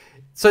this?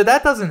 So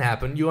that doesn't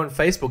happen. You're on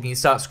Facebook and you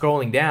start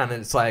scrolling down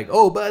and it's like,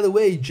 oh, by the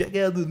way, check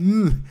out the,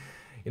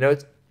 you know,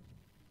 it's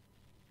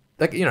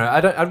like, you know,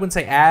 I wouldn't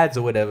say ads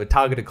or whatever,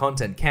 targeted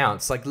content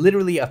counts. Like,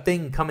 literally a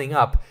thing coming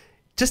up,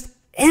 just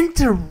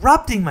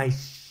interrupting my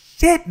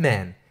shit,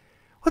 man.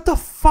 What the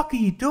fuck are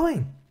you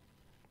doing?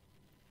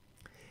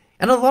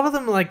 And a lot of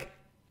them, like,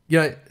 you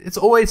know, it's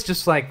always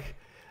just like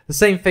the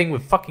same thing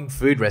with fucking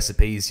food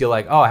recipes. You're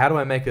like, oh, how do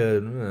I make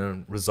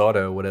a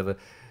risotto or whatever?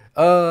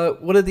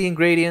 What are the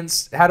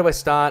ingredients? How do I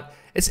start?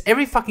 It's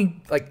every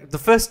fucking, like, the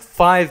first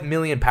 5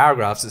 million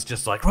paragraphs is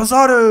just like,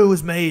 risotto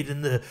was made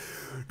in the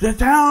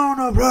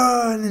town of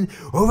Run, and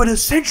over the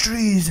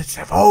centuries it's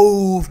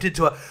evolved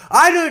into a...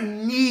 I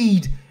don't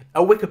need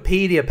a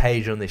Wikipedia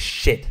page on this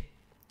shit.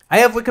 I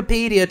have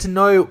Wikipedia to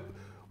know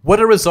what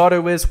a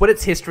risotto is, what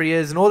its history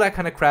is, and all that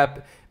kind of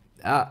crap.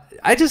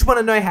 I just want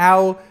to know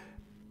how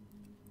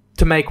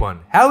to make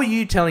one. How are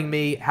you telling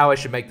me how I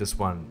should make this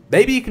one?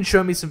 Maybe you can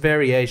show me some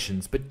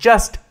variations, but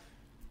just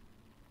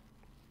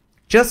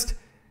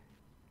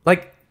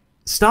like,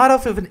 start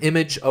off with an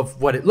image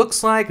of what it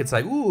looks like. It's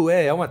like, ooh,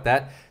 hey, I want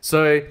that.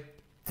 So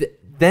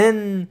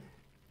then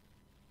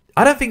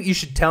I don't think you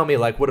should tell me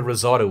like what a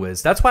risotto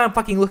is. That's why I'm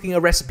fucking looking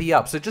a recipe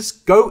up. So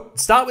just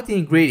start with the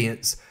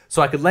ingredients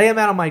so I could lay them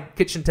out on my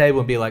kitchen table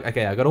and be like,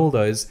 okay, I got all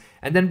those.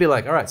 And then be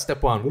like, all right,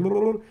 step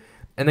 1.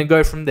 And then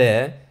go from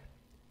there.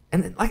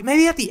 And then, like,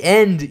 maybe at the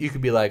end you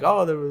could be like,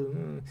 oh, they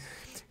were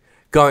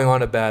going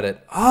on about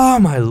it. Oh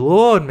my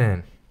Lord,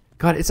 man.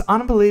 God, it's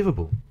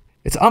unbelievable.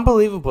 It's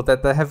unbelievable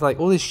that they have like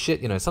all this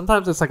shit, you know.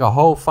 Sometimes it's like a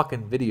whole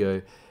fucking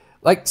video.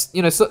 Like,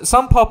 you know,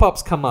 some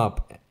pop-ups come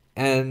up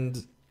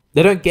and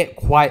they don't get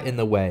quite in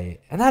the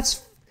way. And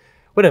that's,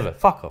 whatever,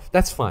 fuck off.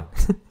 That's fine.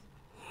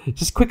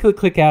 Just quickly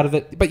click out of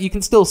it. But you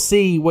can still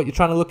see what you're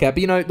trying to look at.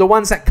 But, you know, the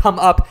ones that come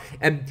up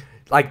and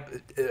like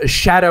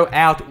shadow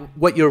out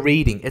what you're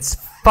reading, it's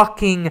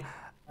fucking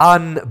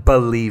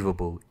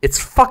unbelievable. It's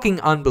fucking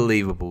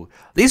unbelievable.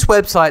 These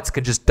websites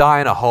can just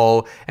die in a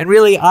hole. And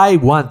really, I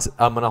want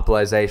a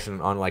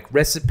monopolization on like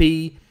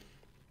recipe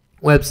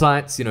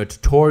websites, you know,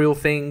 tutorial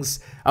things.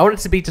 I want it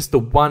to be just the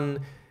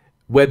one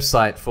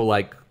website for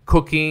like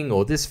cooking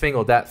or this thing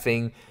or that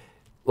thing.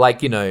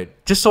 Like, you know,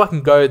 just so I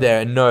can go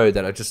there and know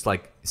that I just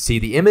like see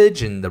the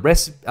image and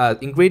the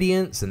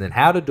ingredients and then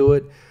how to do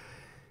it,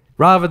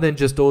 rather than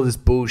just all this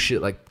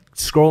bullshit like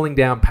scrolling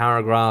down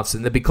paragraphs,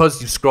 and then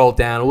because you scroll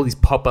down, all these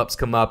pop-ups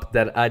come up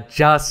that are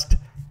just,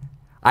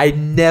 I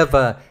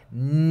never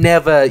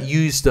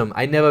use them.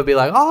 I never be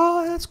like,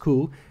 oh, that's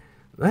cool.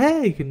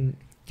 Hey, you can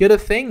get a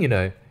thing, you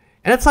know.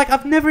 And it's like,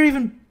 I've never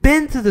even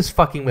been to this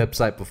fucking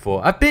website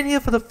before. I've been here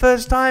for the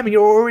first time and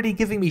you're already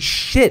giving me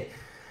shit.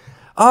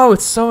 Oh,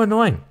 it's so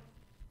annoying.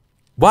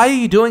 Why are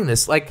you doing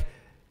this? Like,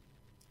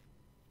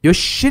 you're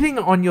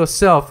shitting on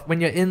yourself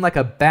when you're in like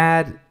a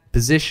bad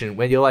position,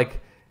 when you're like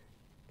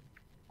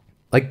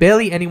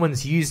barely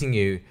anyone's using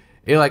you.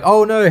 You're like,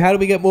 oh no, how do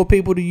we get more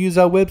people to use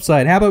our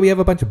website? How about we have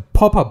a bunch of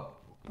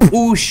pop-up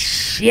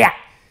bullshit?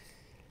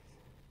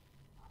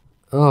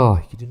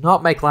 Oh, you do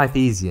not make life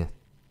easier.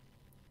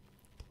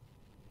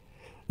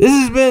 This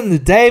has been the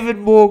David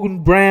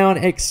Morgan Brown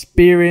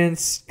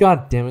Experience.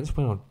 God damn it, it's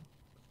been on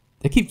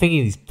I keep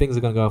thinking these things are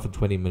gonna go on for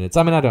 20 minutes.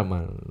 I mean, I don't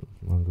mind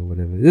longer,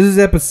 whatever. This is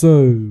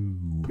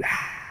episode.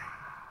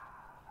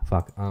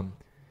 Fuck.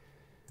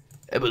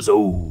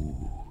 Episode.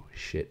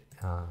 Shit.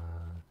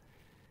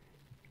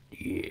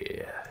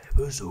 Yeah.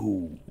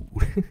 Episode.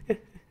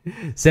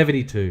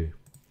 72.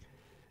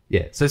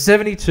 Yeah. So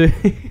 72.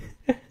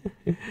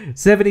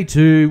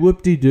 72.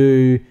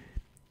 Whoop-de-doo.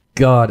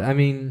 God. I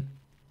mean,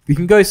 you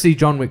can go see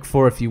John Wick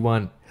 4 if you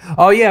want.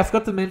 Oh yeah, I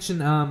forgot to mention.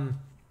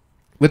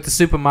 With the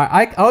Super Mario,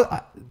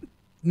 I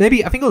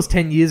think it was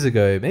 10 years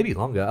ago, maybe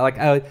longer. Like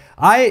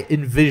I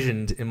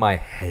envisioned in my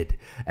head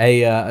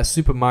a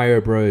Super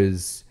Mario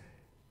Bros.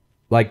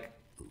 Like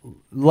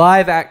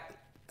live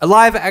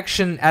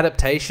action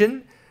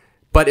adaptation,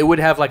 but it would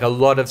have like a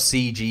lot of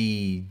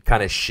CG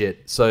kind of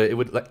shit. So it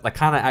would like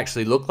kind of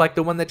actually look like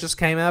the one that just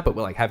came out, but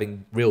we're like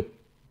having real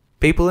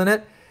people in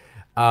it.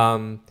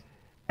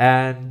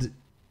 And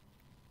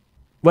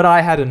what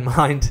I had in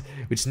mind,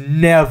 which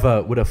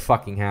never would have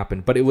fucking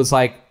happened, but it was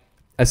like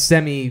a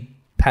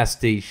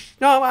semi-pastiche.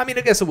 No, I mean,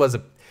 I guess it was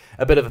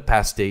a bit of a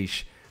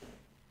pastiche.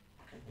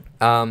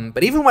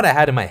 But even what I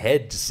had in my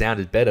head just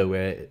sounded better,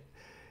 where,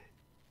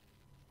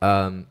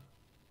 well,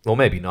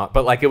 maybe not,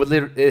 but like it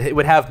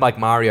would have like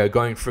Mario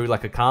going through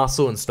like a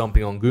castle and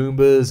stomping on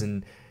Goombas,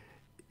 and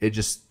it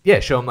just,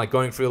 show him like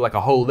going through like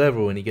a whole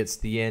level, and he gets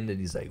to the end and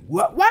he's like,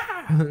 wah,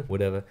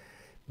 whatever.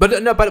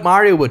 But no, but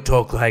Mario would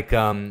talk like,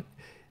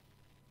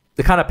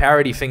 the kind of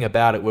parody thing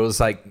about it, where it was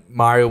like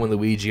Mario and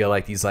Luigi are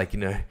like these, like,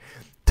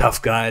 tough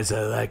guys.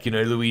 Are like,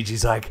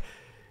 Luigi's like,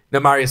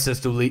 no, Mario says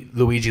to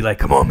Luigi, like,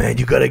 come on, man,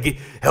 you gotta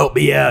help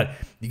me out.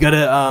 You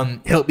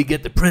gotta help me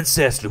get the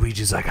princess.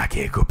 Luigi's like, I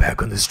can't go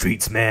back on the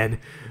streets, man.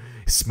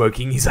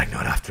 Smoking. He's like,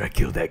 not after I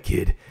killed that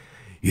kid.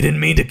 You didn't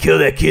mean to kill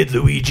that kid,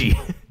 Luigi.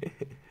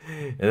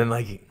 And then,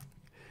 like,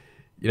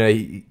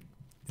 he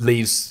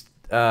leaves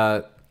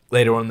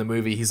later on in the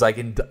movie. He's like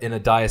in a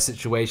dire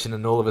situation,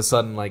 and all of a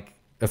sudden, like,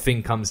 a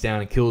thing comes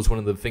down and kills one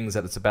of the things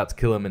that it's about to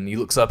kill him, and he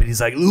looks up and he's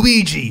like,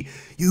 Luigi,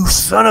 you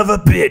son of a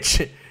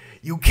bitch,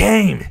 you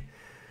came.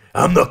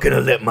 I'm not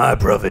gonna let my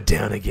brother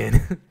down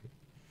again.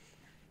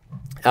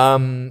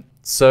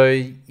 So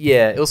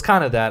yeah, it was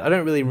kind of that. I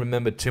don't really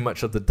remember too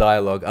much of the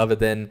dialogue, other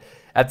than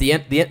at the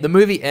end, the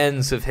movie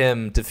ends with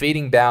him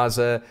defeating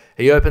Bowser.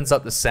 He opens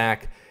up the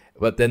sack,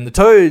 but then the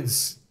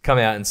Toads come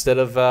out instead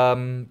of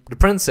the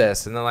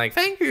princess, and they're like,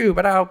 thank you,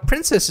 but our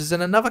princess is in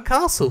another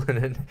castle. And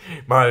then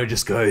Mario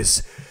just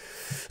goes,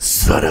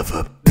 son of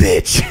a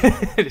bitch.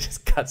 It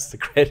just cuts the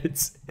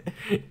credits.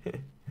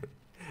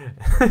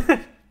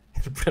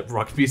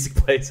 Rock music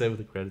plays over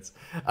the credits.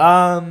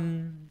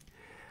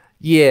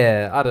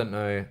 Yeah, I don't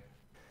know.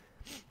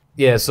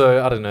 Yeah,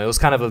 so I don't know. It was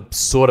kind of a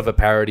sort of a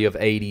parody of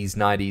 80s,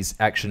 90s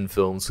action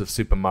films with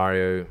Super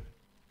Mario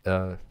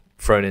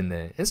thrown in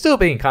there. It's still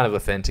being kind of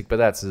authentic, but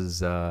that's as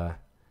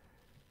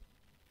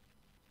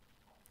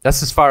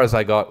far as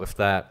I got with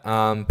that.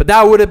 But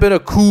that would have been a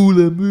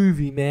cooler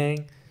movie,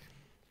 man.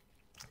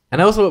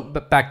 And I also,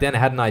 back then, I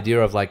had an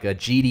idea of like a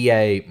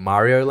GTA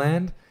Mario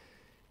Land.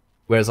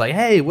 Where it's like,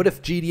 hey, what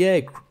if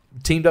GTA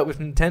teamed up with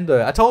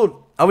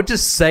Nintendo? I would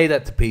just say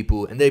that to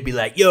people, and they'd be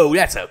like, yo,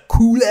 that's a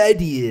cool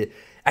idea.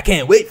 I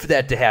can't wait for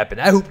that to happen.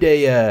 I hope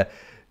they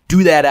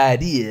do that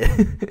idea.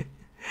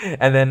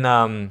 And then,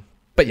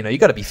 but you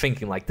got to be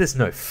thinking like, there's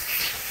no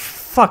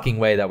fucking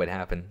way that would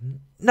happen.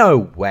 No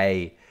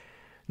way.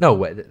 No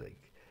way.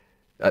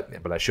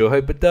 But I sure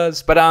hope it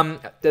does.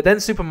 But then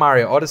Super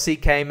Mario Odyssey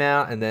came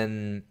out, and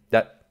then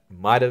that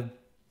might have...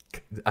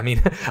 I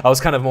mean, I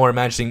was kind of more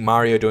imagining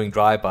Mario doing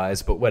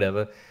drive-bys, but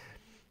whatever.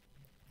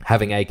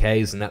 Having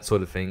AKs and that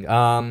sort of thing.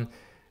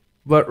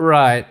 But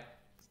right.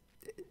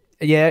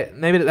 Yeah,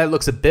 maybe that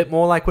looks a bit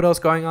more like what I was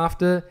going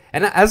after.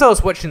 And as I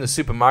was watching the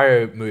Super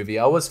Mario movie,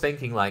 I was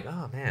thinking like,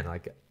 oh man,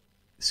 like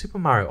Super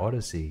Mario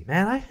Odyssey.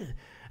 Man, I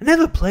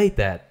never played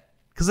that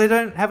because I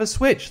don't have a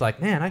Switch.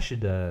 Like, man, I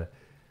should... how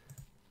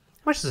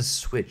much is a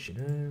Switch,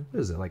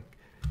 What is it, like...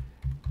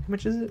 How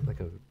much is it?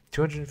 Like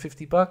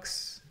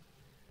 $250?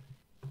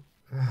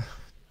 God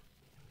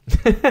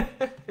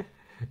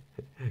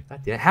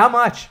damn, how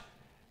much?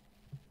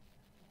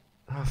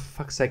 Oh,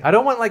 fuck's sake. I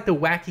don't want like the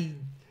wacky,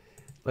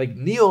 like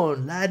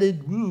neon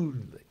lighted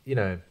room,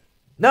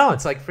 No,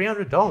 it's like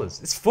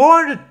 $300. It's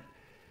 $400.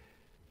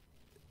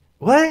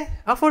 What?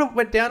 I thought it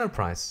went down in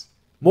price.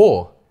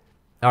 More.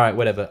 All right,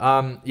 whatever.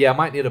 Yeah, I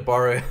might need to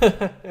borrow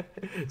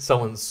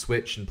someone's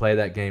Switch and play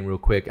that game real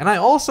quick. And I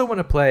also want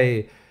to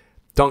play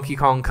Donkey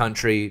Kong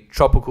Country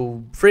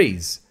Tropical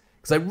Freeze.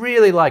 Because I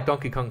really like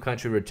Donkey Kong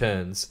Country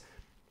Returns.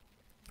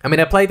 I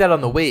mean, I played that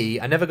on the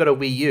Wii. I never got a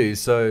Wii U,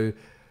 so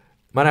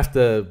might have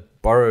to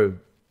borrow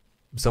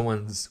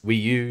someone's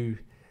Wii U.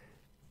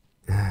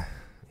 Yeah,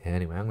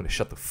 anyway, I'm going to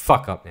shut the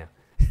fuck up now.